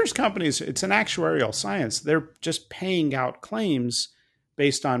 Because insurance companies, it's an actuarial science. They're just paying out claims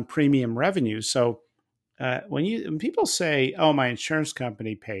based on premium revenue. So when people say, "Oh, my insurance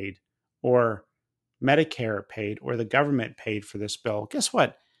company paid," or Medicare paid, or the government paid for this bill, guess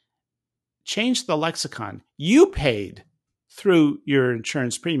what? Change the lexicon. You paid through your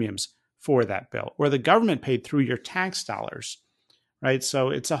insurance premiums for that bill, or the government paid through your tax dollars, right? So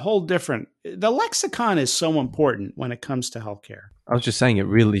it's a whole different, the lexicon is so important when it comes to healthcare. I was just saying it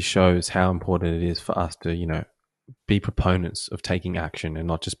really shows how important it is for us to, be proponents of taking action and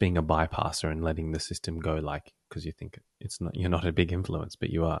not just being a bypasser and letting the system go like because you think you're not a big influence, but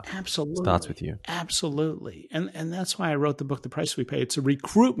you are. Absolutely. It starts with you. Absolutely. And that's why I wrote the book, The Price We Pay. It's a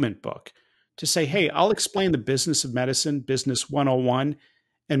recruitment book to say, hey, I'll explain the business of medicine, business 101,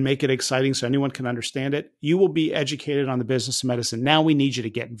 and make it exciting so anyone can understand it. You will be educated on the business of medicine. Now we need you to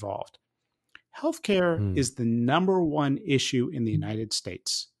get involved. Healthcare is the number one issue in the United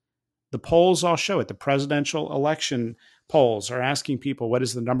States. The polls all show it. The presidential election polls are asking people what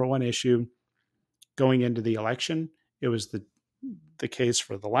is the number one issue going into the election. It was the case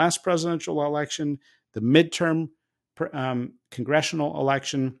for the last presidential election, the midterm congressional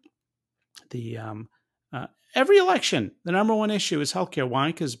election, the every election. The number one issue is healthcare. Why?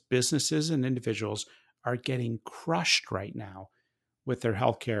 Because businesses and individuals are getting crushed right now with their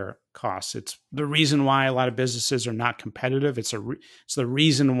healthcare costs. It's the reason why a lot of businesses are not competitive. It's the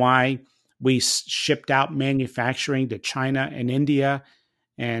reason why we shipped out manufacturing to China and India,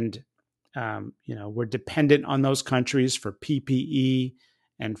 and we're dependent on those countries for PPE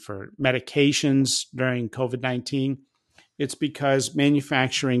and for medications during COVID-19. It's because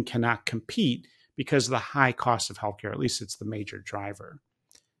manufacturing cannot compete because of the high cost of healthcare. At least it's the major driver.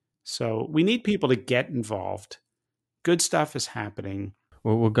 So we need people to get involved. Good stuff is happening.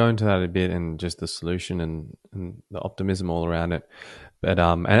 Well, we'll go into that a bit and just the solution and the optimism all around it. But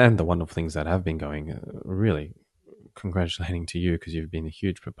and the wonderful things that have been going, really congratulating to you because you've been a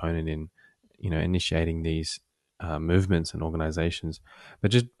huge proponent in, initiating these movements and organizations.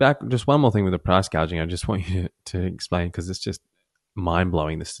 But just one more thing with the price gouging, I just want you to explain because it's just mind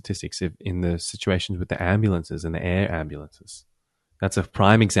blowing, the statistics in the situations with the ambulances and the air ambulances. That's a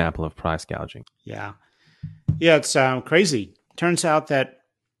prime example of price gouging. Yeah, it's crazy. Turns out that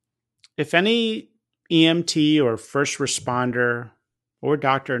if any EMT or first responder or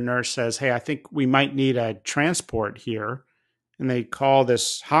doctor or nurse says, hey, I think we might need a transport here, and they call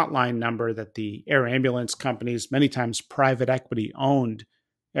this hotline number that the air ambulance companies, many times private equity owned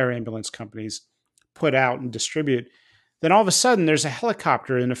air ambulance companies, put out and distribute, then all of a sudden there's a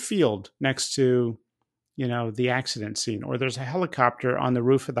helicopter in a field next to the accident scene, or there's a helicopter on the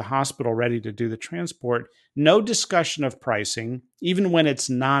roof of the hospital ready to do the transport. No discussion of pricing, even when it's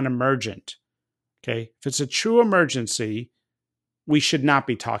non-emergent. Okay. If it's a true emergency, we should not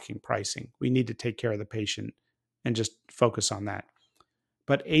be talking pricing. We need to take care of the patient and just focus on that.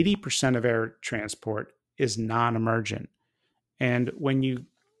 But 80% of air transport is non-emergent. And when you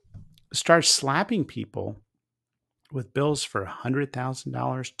start slapping people with bills for $100,000,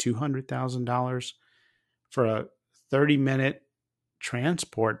 $200,000, for a 30-minute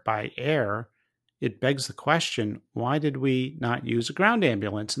transport by air, it begs the question, why did we not use a ground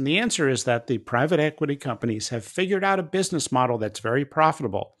ambulance? And the answer is that the private equity companies have figured out a business model that's very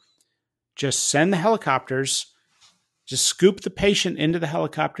profitable. Just send the helicopters, just scoop the patient into the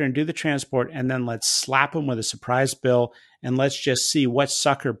helicopter and do the transport, and then let's slap them with a surprise bill, and let's just see what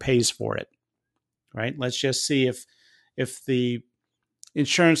sucker pays for it, right? Let's just see if the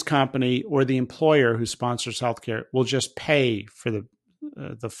insurance company or the employer who sponsors healthcare will just pay for the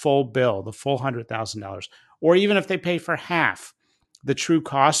full bill, the full $100,000, or even if they pay for half, the true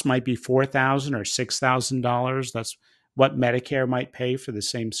cost might be $4,000 or $6,000. That's what Medicare might pay for the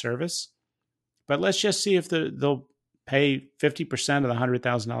same service. But let's just see if they'll pay 50% of the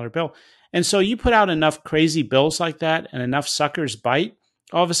 $100,000 bill. And so you put out enough crazy bills like that, and enough suckers bite,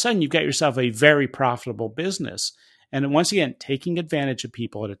 all of a sudden you've got yourself a very profitable business. And once again, taking advantage of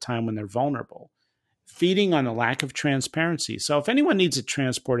people at a time when they're vulnerable, feeding on a lack of transparency. So if anyone needs a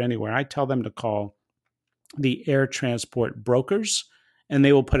transport anywhere, I tell them to call the air transport brokers, and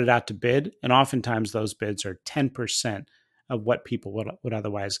they will put it out to bid. And oftentimes those bids are 10% of what people would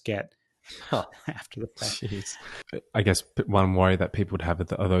otherwise get after the fact. Jeez. I guess one worry that people would have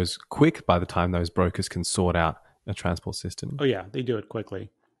are those quick by the time those brokers can sort out a transport system. Oh, yeah, they do it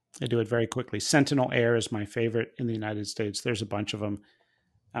quickly. They do it very quickly. Sentinel Air is my favorite in the United States. There's a bunch of them.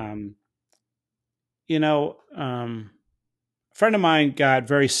 A friend of mine got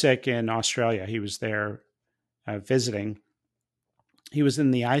very sick in Australia. He was there visiting. He was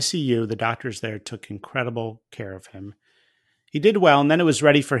in the ICU. The doctors there took incredible care of him. He did well, and then it was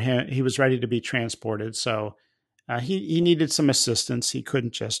ready for him. He was ready to be transported. So he needed some assistance. He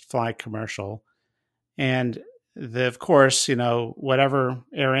couldn't just fly commercial. And of course, whatever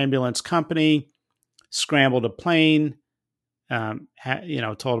air ambulance company scrambled a plane, told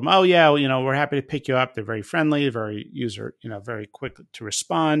him, oh yeah, we're happy to pick you up. They're very friendly, very very quick to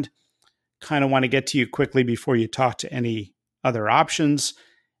respond. Kind of want to get to you quickly before you talk to any other options.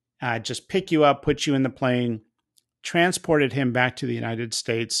 Just pick you up, put you in the plane, transported him back to the United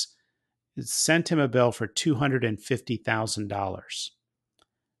States, sent him a bill for $250,000.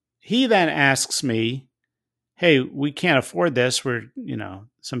 He then asks me, hey, we can't afford this.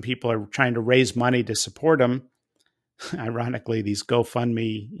 Some people are trying to raise money to support him. Ironically, these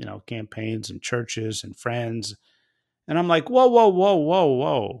GoFundMe, campaigns and churches and friends. And I'm like, whoa, whoa, whoa, whoa,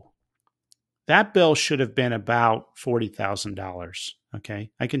 whoa. That bill should have been about $40,000.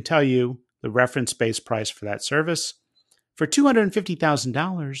 Okay. I can tell you the reference-based price for that service. For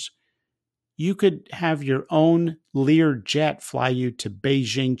 $250,000, you could have your own Lear jet fly you to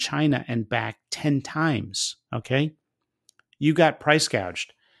Beijing, China, and back 10 times. Okay. You got price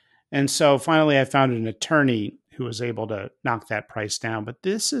gouged. And so finally, I found an attorney who was able to knock that price down. But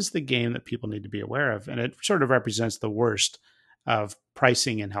this is the game that people need to be aware of. And it sort of represents the worst of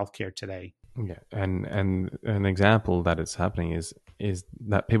pricing in healthcare today. Yeah, and an example that it's happening is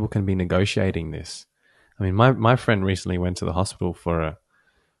that people can be negotiating this. I mean, my friend recently went to the hospital for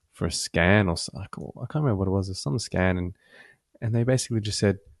a scan, or I can't remember what it was. Some scan, and they basically just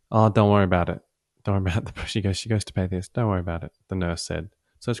said, "Oh, don't worry about it. Don't worry about the." She goes to pay this. Don't worry about it. The nurse said.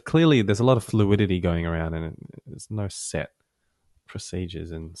 So it's clearly there's a lot of fluidity going around, and there's no set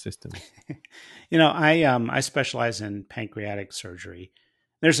procedures and systems. I specialize in pancreatic surgery.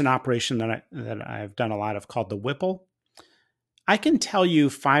 There's an operation that I've done a lot of called the Whipple. I can tell you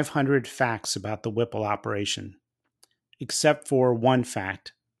 500 facts about the Whipple operation, except for one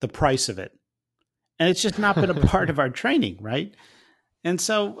fact, the price of it. And it's just not been a part of our training, right? And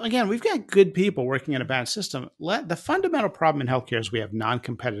so, again, we've got good people working in a bad system. The fundamental problem in healthcare is we have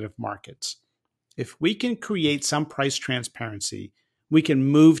non-competitive markets. If we can create some price transparency, we can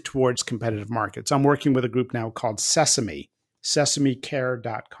move towards competitive markets. I'm working with a group now called Sesame,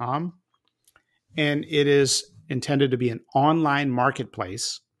 sesamecare.com. And it is intended to be an online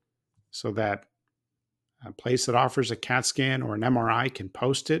marketplace so that a place that offers a CAT scan or an MRI can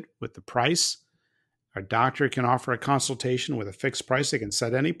post it with the price. A doctor can offer a consultation with a fixed price. They can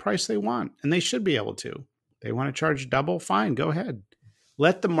set any price they want, and they should be able to. They want to charge double, fine, go ahead.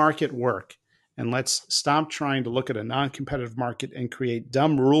 Let the market work, and let's stop trying to look at a non-competitive market and create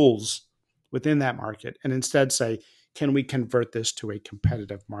dumb rules within that market, and instead say, can we convert this to a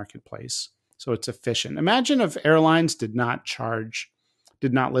competitive marketplace so it's efficient? Imagine if airlines did not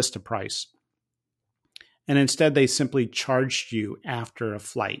list a price, and instead they simply charged you after a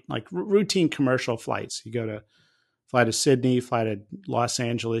flight, like routine commercial flights. You fly to Sydney, fly to Los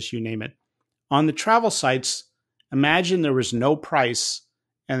Angeles, you name it. On the travel sites, imagine there was no price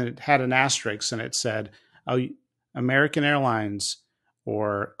and it had an asterisk and it said, oh, American Airlines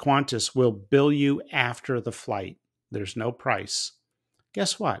or Qantas will bill you after the flight. There's no price.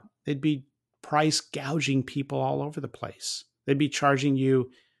 Guess what? They'd be price gouging people all over the place. They'd be charging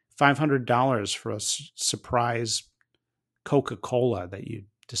you $500 for a surprise Coca-Cola that you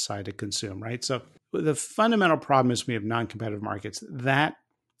decide to consume, right? So the fundamental problem is we have non-competitive markets. That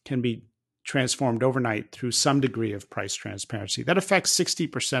can be transformed overnight through some degree of price transparency. That affects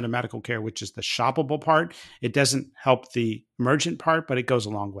 60% of medical care, which is the shoppable part. It doesn't help the emergent part, but it goes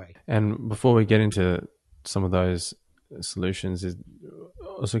a long way. And before we get into some of those solutions, is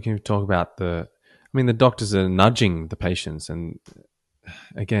also can you talk about the doctors are nudging the patients, and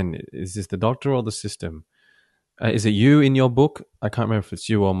again, is this the doctor or the system? Is it you in your book? I can't remember if it's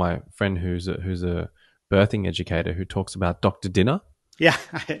you or my friend who's a birthing educator who talks about Dr. Dinner. Yeah,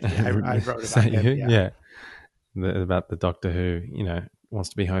 I wrote about it. Yeah. About the doctor who, wants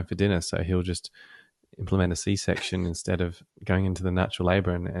to be home for dinner, so he'll just implement a C-section instead of going into the natural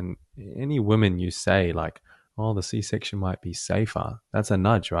labor. And any women you say like, oh, the C-section might be safer, that's a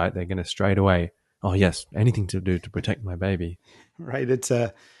nudge, right? They're going to straight away, oh yes, anything to do to protect my baby. Right. It's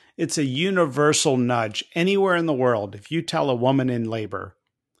a universal nudge anywhere in the world. If you tell a woman in labor,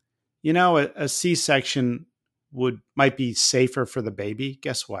 a C-section might be safer for the baby,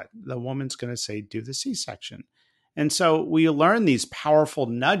 guess what? The woman's going to say, do the C-section. And so we learn these powerful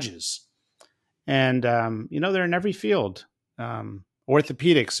nudges. And, they're in every field.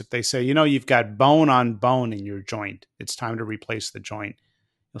 Orthopedics, if they say, you've got bone on bone in your joint, it's time to replace the joint.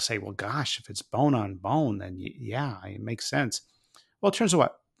 You'll say, well, gosh, if it's bone on bone, then yeah, it makes sense. Well, it turns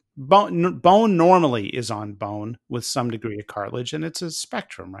out bone normally is on bone with some degree of cartilage, and it's a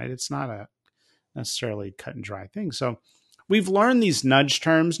spectrum, right? It's not a necessarily cut and dry thing. So we've learned these nudge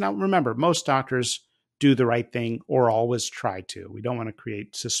terms. Now, remember, most doctors do the right thing or always try to. We don't want to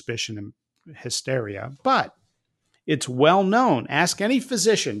create suspicion and hysteria, but it's well known. Ask any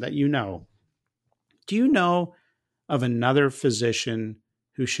physician that you know. Do you know of another physician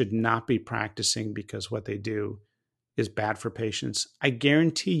who should not be practicing because what they do is bad for patients, I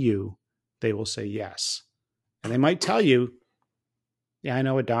guarantee you they will say yes. And they might tell you, yeah, I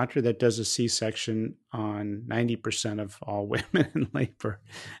know a doctor that does a C-section on 90% of all women in labor.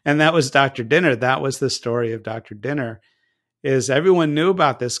 And that was Dr. Dinner. That was the story of Dr. Dinner, is everyone knew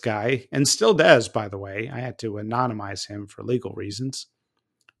about this guy, and still does, by the way. I had to anonymize him for legal reasons.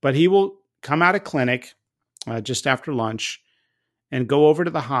 But he will come out of clinic just after lunch and go over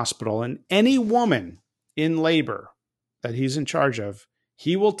to the hospital, and any woman in labor that he's in charge of,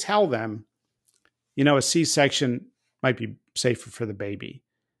 he will tell them, a C-section might be safer for the baby.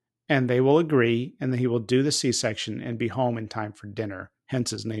 And they will agree, and then he will do the C-section and be home in time for dinner, hence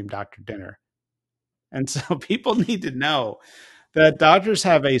his name, Dr. Dinner. And so people need to know that doctors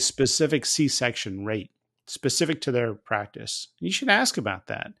have a specific C-section rate, specific to their practice. You should ask about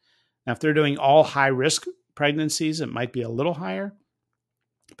that. Now, if they're doing all high-risk pregnancies, it might be a little higher.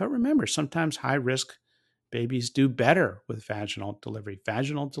 But remember, sometimes high-risk babies do better with vaginal delivery.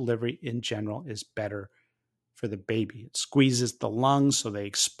 Vaginal delivery in general is better for the baby. It squeezes the lungs so they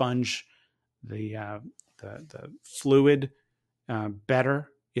expunge the fluid better.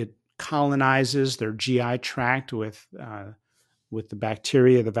 It colonizes their GI tract with the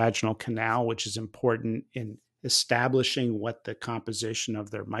bacteria of the vaginal canal, which is important in establishing what the composition of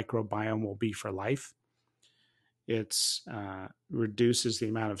their microbiome will be for life. It reduces the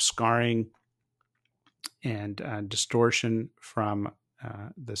amount of scarring and distortion from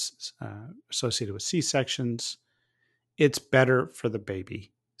this associated with C-sections. It's better for the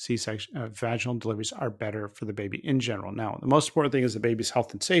baby. C-section, vaginal deliveries are better for the baby in general. Now, the most important thing is the baby's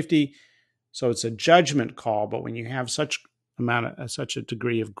health and safety. So it's a judgment call. But when you have such a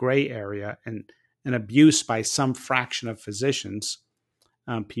degree of gray area and an abuse by some fraction of physicians,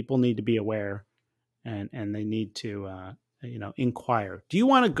 people need to be aware, and they need to inquire. Do you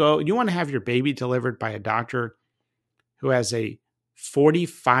want to have your baby delivered by a doctor who has a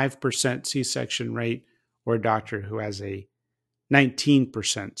 45% C-section rate, or a doctor who has a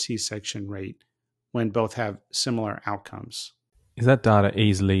 19% C-section rate, when both have similar outcomes? Is that data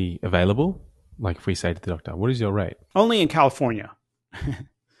easily available? Like if we say to the doctor, what is your rate? Only in California.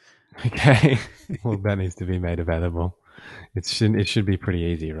 Okay. Well, that needs to be made available. It should be pretty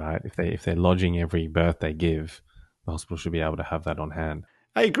easy, right? If they're lodging every birth they give, the hospital should be able to have that on hand.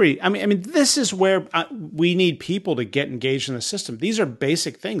 I agree. I mean, this is where we need people to get engaged in the system. These are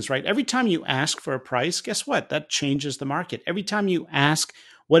basic things, right? Every time you ask for a price, guess what? That changes the market. Every time you ask,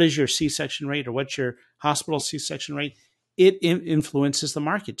 what is your C-section rate, or what's your hospital C-section rate, it influences the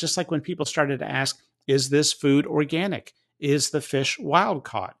market. Just like when people started to ask, is this food organic? Is the fish wild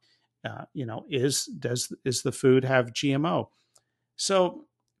caught? Is the food have GMO? So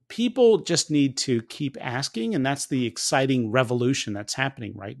people just need to keep asking, and that's the exciting revolution that's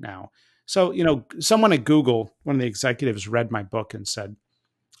happening right now. So, someone at Google, one of the executives, read my book and said,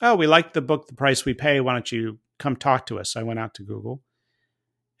 "Oh, we like the book, The Price We Pay. Why don't you come talk to us?" I went out to Google,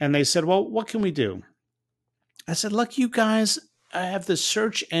 and they said, "Well, what can we do?" I said, "Look, you guys, I have the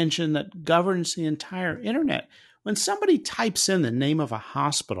search engine that governs the entire internet. When somebody types in the name of a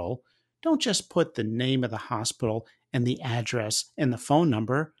hospital, don't just put the name of the hospital and the address and the phone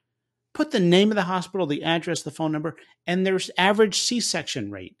number. Put the name of the hospital, the address, the phone number, and their average C-section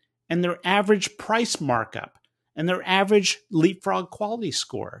rate, and their average price markup, and their average leapfrog quality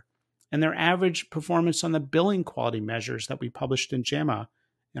score, and their average performance on the billing quality measures that we published in JAMA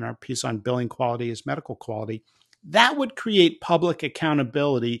in our piece on billing quality is medical quality." That would create public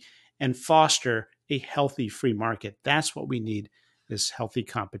accountability and foster a healthy free market. That's what we need, is healthy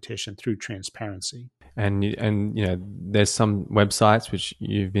competition through transparency. And there's some websites which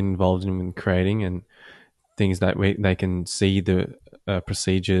you've been involved in creating, and things that they can see the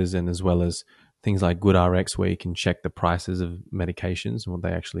procedures, and as well as things like GoodRx, where you can check the prices of medications and what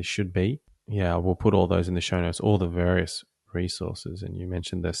they actually should be. Yeah, we'll put all those in the show notes, all the various resources. And you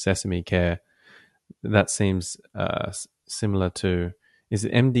mentioned the Sesame Care. That seems similar to, is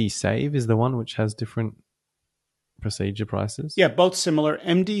it MD Save is the one which has different procedure prices? Yeah, both similar.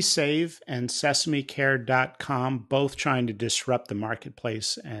 MD Save and SesameCare.com, both trying to disrupt the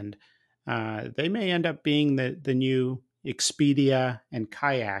marketplace. And they may end up being the new Expedia and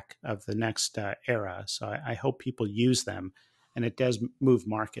Kayak of the next era. So I hope people use them. And it does move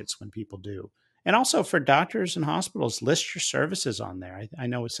markets when people do. And also for doctors and hospitals, list your services on there. I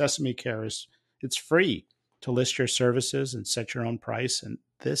know with Sesame Care, it's free to list your services and set your own price. And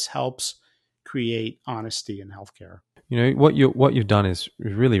this helps create honesty in healthcare. What you've done is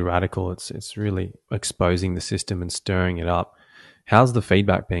really radical. It's really exposing the system and stirring it up. How's the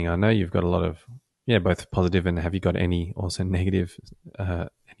feedback being? I know you've got a lot of both positive, and have you got any also negative,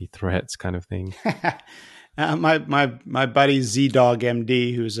 any threats kind of thing? My buddy Z Dog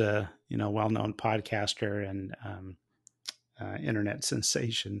MD, who's a well known podcaster and internet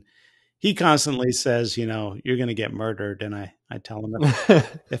sensation, he constantly says, you're going to get murdered, and I tell him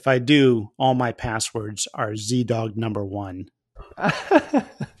if I do, all my passwords are Z Dog number one.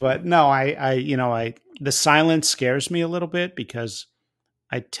 But no, I the silence scares me a little bit because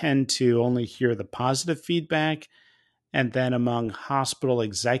I tend to only hear the positive feedback. And then among hospital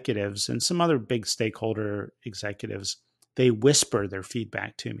executives and some other big stakeholder executives, they whisper their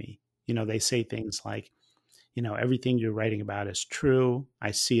feedback to me. They say things like, everything you're writing about is true.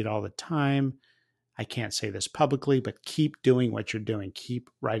 I see it all the time. I can't say this publicly, but keep doing what you're doing. Keep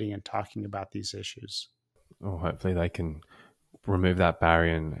writing and talking about these issues. Or hopefully they can remove that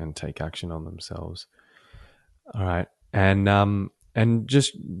barrier and take action on themselves. All right. And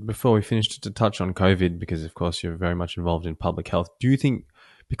just before we finish, to touch on COVID, because of course you're very much involved in public health. Do you think,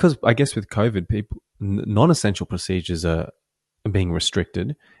 because I guess with COVID, non-essential procedures are being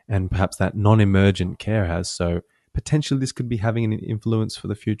restricted, and perhaps that non-emergent care has, so potentially this could be having an influence for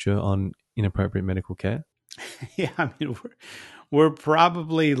the future on inappropriate medical care? Yeah, I mean, we're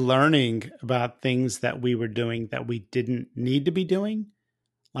probably learning about things that we were doing that we didn't need to be doing,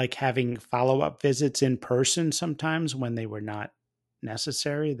 like having follow-up visits in person sometimes when they were not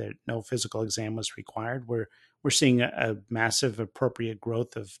necessary, that no physical exam was required. We're seeing a massive appropriate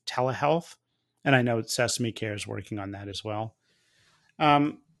growth of telehealth, and I know Sesame Care is working on that as well.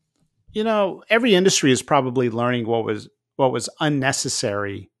 Um, every industry is probably learning what was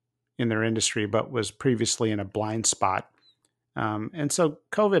unnecessary in their industry, but was previously in a blind spot. And so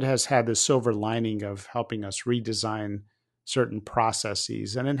COVID has had the silver lining of helping us redesign certain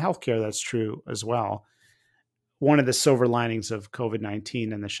processes. And in healthcare, that's true as well. One of the silver linings of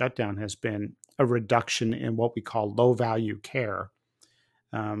COVID-19 and the shutdown has been a reduction in what we call low value care.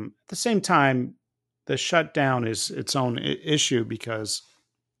 At the same time, the shutdown is its own issue because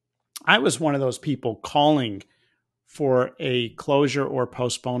I was one of those people calling for a closure or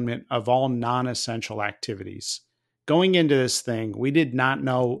postponement of all non essential activities. Going into this thing, we did not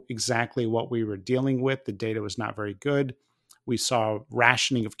know exactly what we were dealing with. The data was not very good. We saw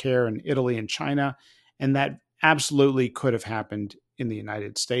rationing of care in Italy and China, and that absolutely could have happened in the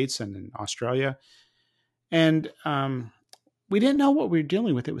United States and in Australia. And we didn't know what we were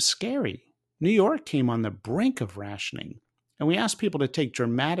dealing with. It was scary. New York came on the brink of rationing, and we asked people to take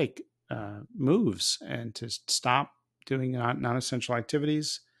dramatic moves and to stop doing non essential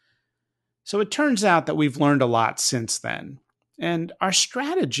activities. So it turns out that we've learned a lot since then, and our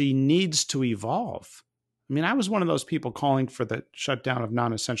strategy needs to evolve. I mean, I was one of those people calling for the shutdown of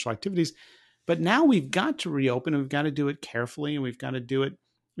non essential activities, but now we've got to reopen, and we've got to do it carefully, and we've got to do it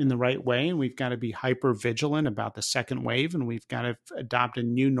in the right way, and we've got to be hyper vigilant about the second wave, and we've got to adopt a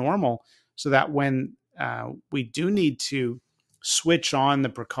new normal so that when we do need to switch on the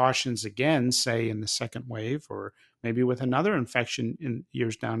precautions again, say in the second wave or maybe with another infection in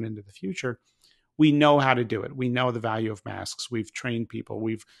years down into the future, we know how to do it. We know the value of masks. We've trained people.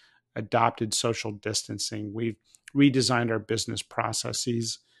 We've adopted social distancing. We've redesigned our business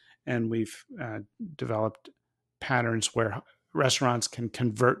processes, and we've developed patterns where restaurants can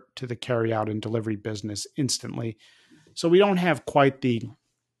convert to the carryout and delivery business instantly. So we don't have quite the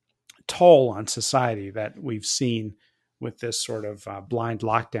toll on society that we've seen with this sort of blind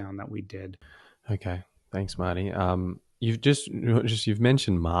lockdown that we did. Okay, thanks, Marty. You've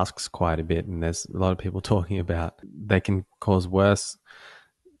mentioned masks quite a bit, and there's a lot of people talking about they can cause worse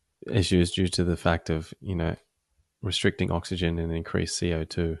issues due to the fact of restricting oxygen and increased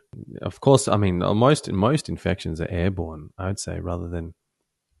CO2. Of course, I mean most infections are airborne, I would say, rather than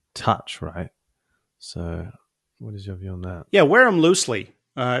touch, right? So, what is your view on that? Yeah, wear them loosely.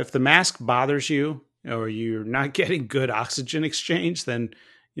 If the mask bothers you or you're not getting good oxygen exchange, then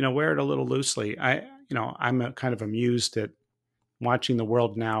wear it a little loosely. I'm kind of amused at watching the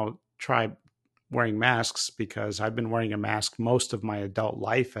world now try wearing masks because I've been wearing a mask most of my adult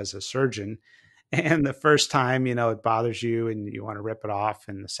life as a surgeon. And the first time, it bothers you and you want to rip it off.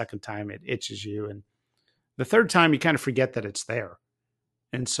 And the second time it itches you. And the third time you kind of forget that it's there.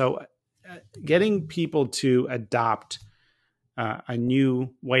 And so getting people to adopt a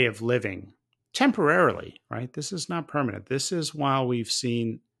new way of living temporarily, right? This is not permanent. This is while we've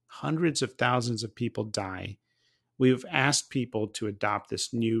seen hundreds of thousands of people die. We've asked people to adopt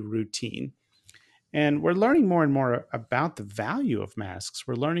this new routine. And we're learning more and more about the value of masks.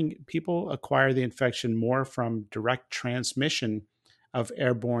 We're learning people acquire the infection more from direct transmission of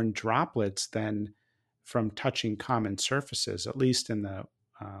airborne droplets than from touching common surfaces, at least in the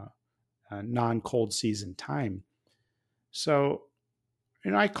non-cold season time. So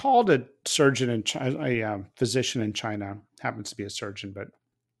I called a surgeon in China, a physician in China, happens to be a surgeon, but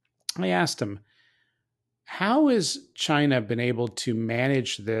I asked him, how has China been able to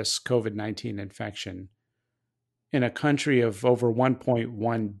manage this COVID-19 infection in a country of over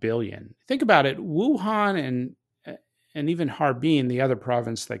 1.1 billion? Think about it. Wuhan and even Harbin, the other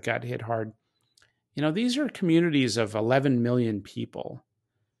province that got hit hard, these are communities of 11 million people.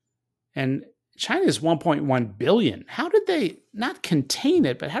 And China is 1.1 billion. How did they not contain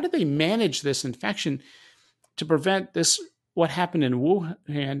it, but how did they manage this infection to prevent this, what happened in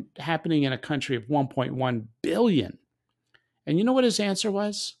Wuhan, happening in a country of 1.1 billion? And you know what his answer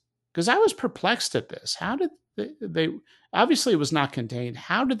was? Because I was perplexed at this. How did they obviously it was not contained.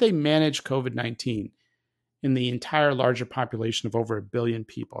 How did they manage COVID-19 in the entire larger population of over a billion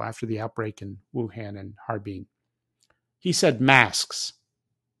people after the outbreak in Wuhan and Harbin? He said masks.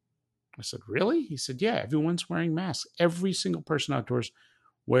 I said, really? He said, yeah, everyone's wearing masks. Every single person outdoors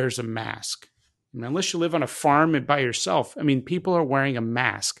wears a mask. I mean, unless you live on a farm and by yourself, people are wearing a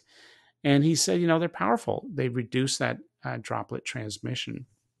mask. And he said, they're powerful. They reduce that droplet transmission.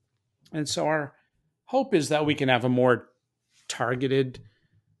 And so our hope is that we can have a more targeted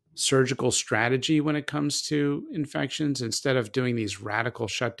surgical strategy when it comes to infections. Instead of doing these radical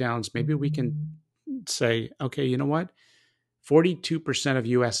shutdowns, maybe we can say, okay, you know what? 42% of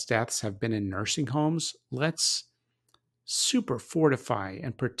US deaths have been in nursing homes. Let's super fortify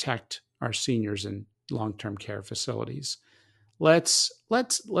and protect our seniors in long-term care facilities. Let's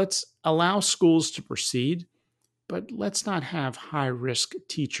allow schools to proceed, but let's not have high-risk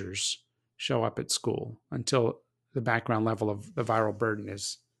teachers show up at school until the background level of the viral burden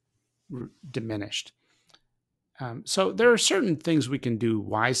is diminished. So there are certain things we can do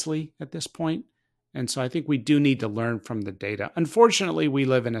wisely at this point. And so I think we do need to learn from the data. Unfortunately, we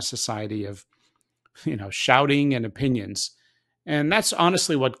live in a society of, shouting and opinions. And that's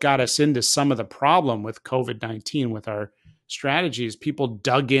honestly what got us into some of the problem with COVID-19 with our strategies. People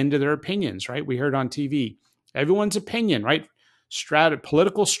dug into their opinions, right? We heard on TV, everyone's opinion, right?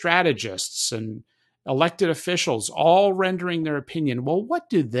 Political strategists and elected officials all rendering their opinion. Well, what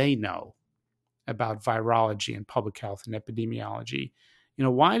do they know about virology and public health and epidemiology?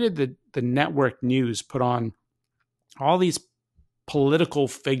 Why did the network news put on all these political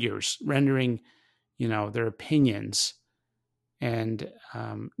figures rendering, their opinions and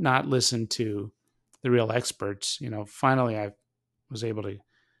not listen to the real experts? Finally, I was able to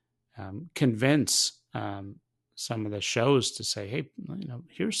convince some of the shows to say, hey,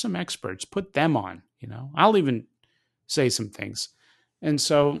 here's some experts, put them on. I'll even say some things. And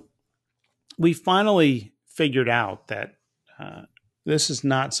so we finally figured out that this is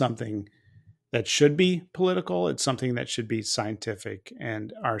not something that should be political. It's something that should be scientific,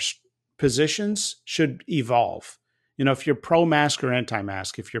 and our positions should evolve. If you're pro-mask or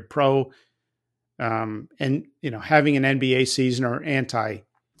anti-mask, if you're pro, and having an NBA season or anti,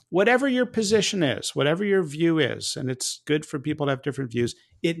 whatever your position is, whatever your view is, and it's good for people to have different views,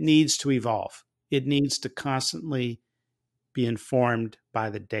 it needs to evolve. It needs to constantly be informed by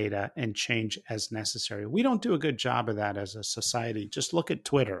the data and change as necessary. We don't do a good job of that as a society. Just look at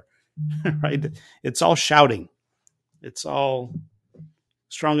Twitter, right? It's all shouting. It's all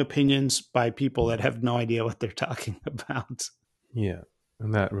strong opinions by people that have no idea what they're talking about. Yeah.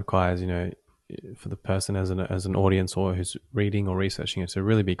 And that requires, for the person as an audience or who's reading or researching it to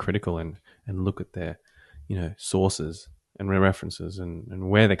really be critical and look at their, sources and references and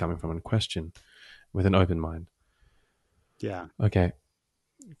where they're coming from and question with an open mind. Yeah. Okay.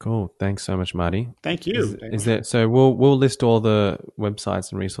 Cool. Thanks so much, Marty. Thank you. Is there? So we'll list all the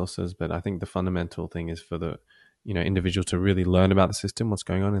websites and resources, but I think the fundamental thing is for the individual to really learn about the system, what's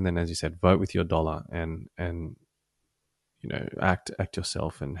going on, and then, as you said, vote with your dollar and act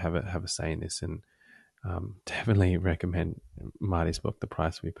yourself and have a say in this. And definitely recommend Marty's book, The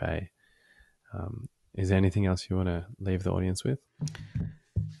Price We Pay. Is there anything else you want to leave the audience with?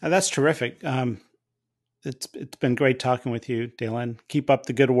 That's terrific. It's been great talking with you, Dalen. Keep up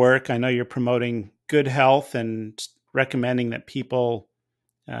the good work. I know you're promoting good health and recommending that people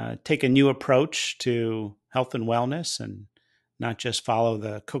take a new approach to health and wellness and not just follow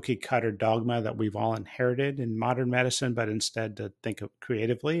the cookie cutter dogma that we've all inherited in modern medicine, but instead to think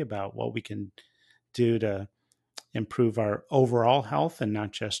creatively about what we can do to improve our overall health and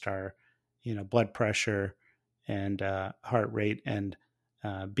not just our, blood pressure and heart rate and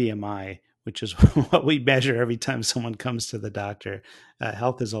BMI, which is what we measure every time someone comes to the doctor.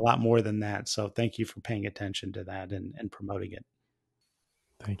 Health is a lot more than that. So thank you for paying attention to that and promoting it.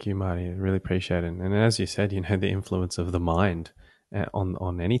 Thank you, Marty. I really appreciate it. And as you said, the influence of the mind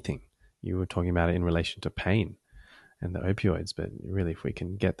on anything. You were talking about it in relation to pain. and the opioids. But really, if we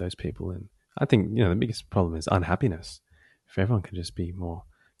can get those people in, I think, the biggest problem is unhappiness. If everyone can just be more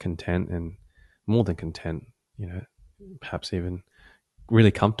content, and more than content, perhaps even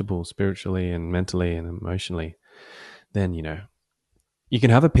really comfortable spiritually and mentally and emotionally, then, you can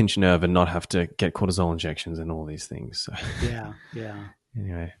have a pinched nerve and not have to get cortisol injections and all these things. So, Yeah.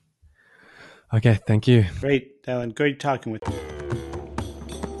 anyway. Okay, thank you. Great, Alan. Great talking with you.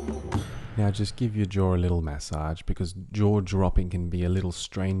 Now just give your jaw a little massage, because jaw dropping can be a little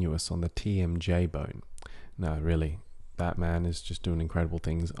strenuous on the TMJ bone. No, really, that man is just doing incredible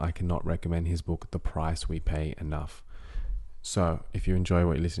things. I cannot recommend his book, The Price We Pay, enough. So if you enjoy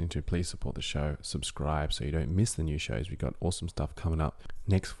what you're listening to, please support the show, subscribe so you don't miss the new shows. We've got awesome stuff coming up.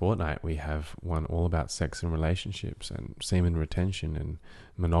 Next fortnight, we have one all about sex and relationships and semen retention and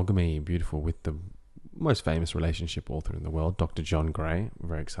monogamy, beautiful, with the most famous relationship author in the world, Dr. John Gray. I'm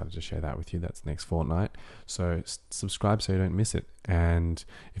very excited to share that with you. That's next fortnight. So subscribe so you don't miss it. And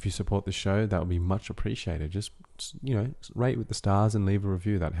if you support the show, that would be much appreciated. Just, rate with the stars and leave a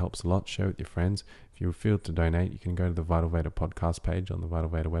review. That helps a lot. Share with your friends. If you feel to donate, you can go to the Vital Veda podcast page on the Vital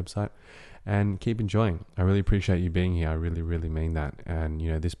Veda website and keep enjoying. I really appreciate you being here. I really, really mean that. And,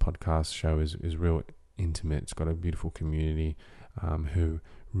 this podcast show is real intimate. It's got a beautiful community who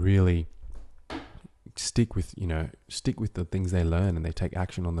really stick with the things they learn, and they take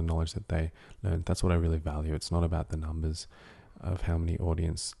action on the knowledge that they learn. That's what I really value. It's not about the numbers of how many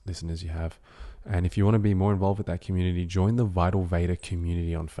audience listeners you have. And if you want to be more involved with that community, join the Vital Veda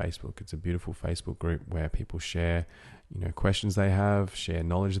community on Facebook. It's a beautiful Facebook group where people share, questions they have, share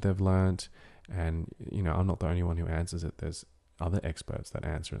knowledge they've learned. And, I'm not the only one who answers it. There's other experts that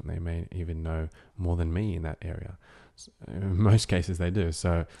answer it, and they may even know more than me in that area. So in most cases they do.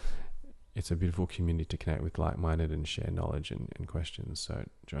 So it's a beautiful community to connect with like-minded and share knowledge and questions. So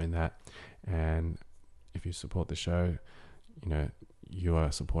join that. And if you support the show, you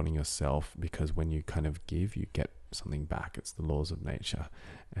are supporting yourself, because when you kind of give, you get something back. It's the laws of nature.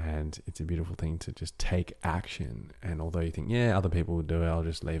 And it's a beautiful thing to just take action. And although you think, yeah, other people will do it, I'll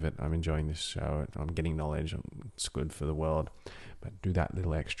just leave it. I'm enjoying this show. I'm getting knowledge. It's good for the world. But do that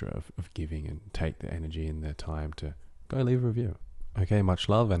little extra of giving, and take the energy and the time to go leave a review. Okay, much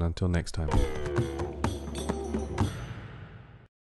love, and until next time.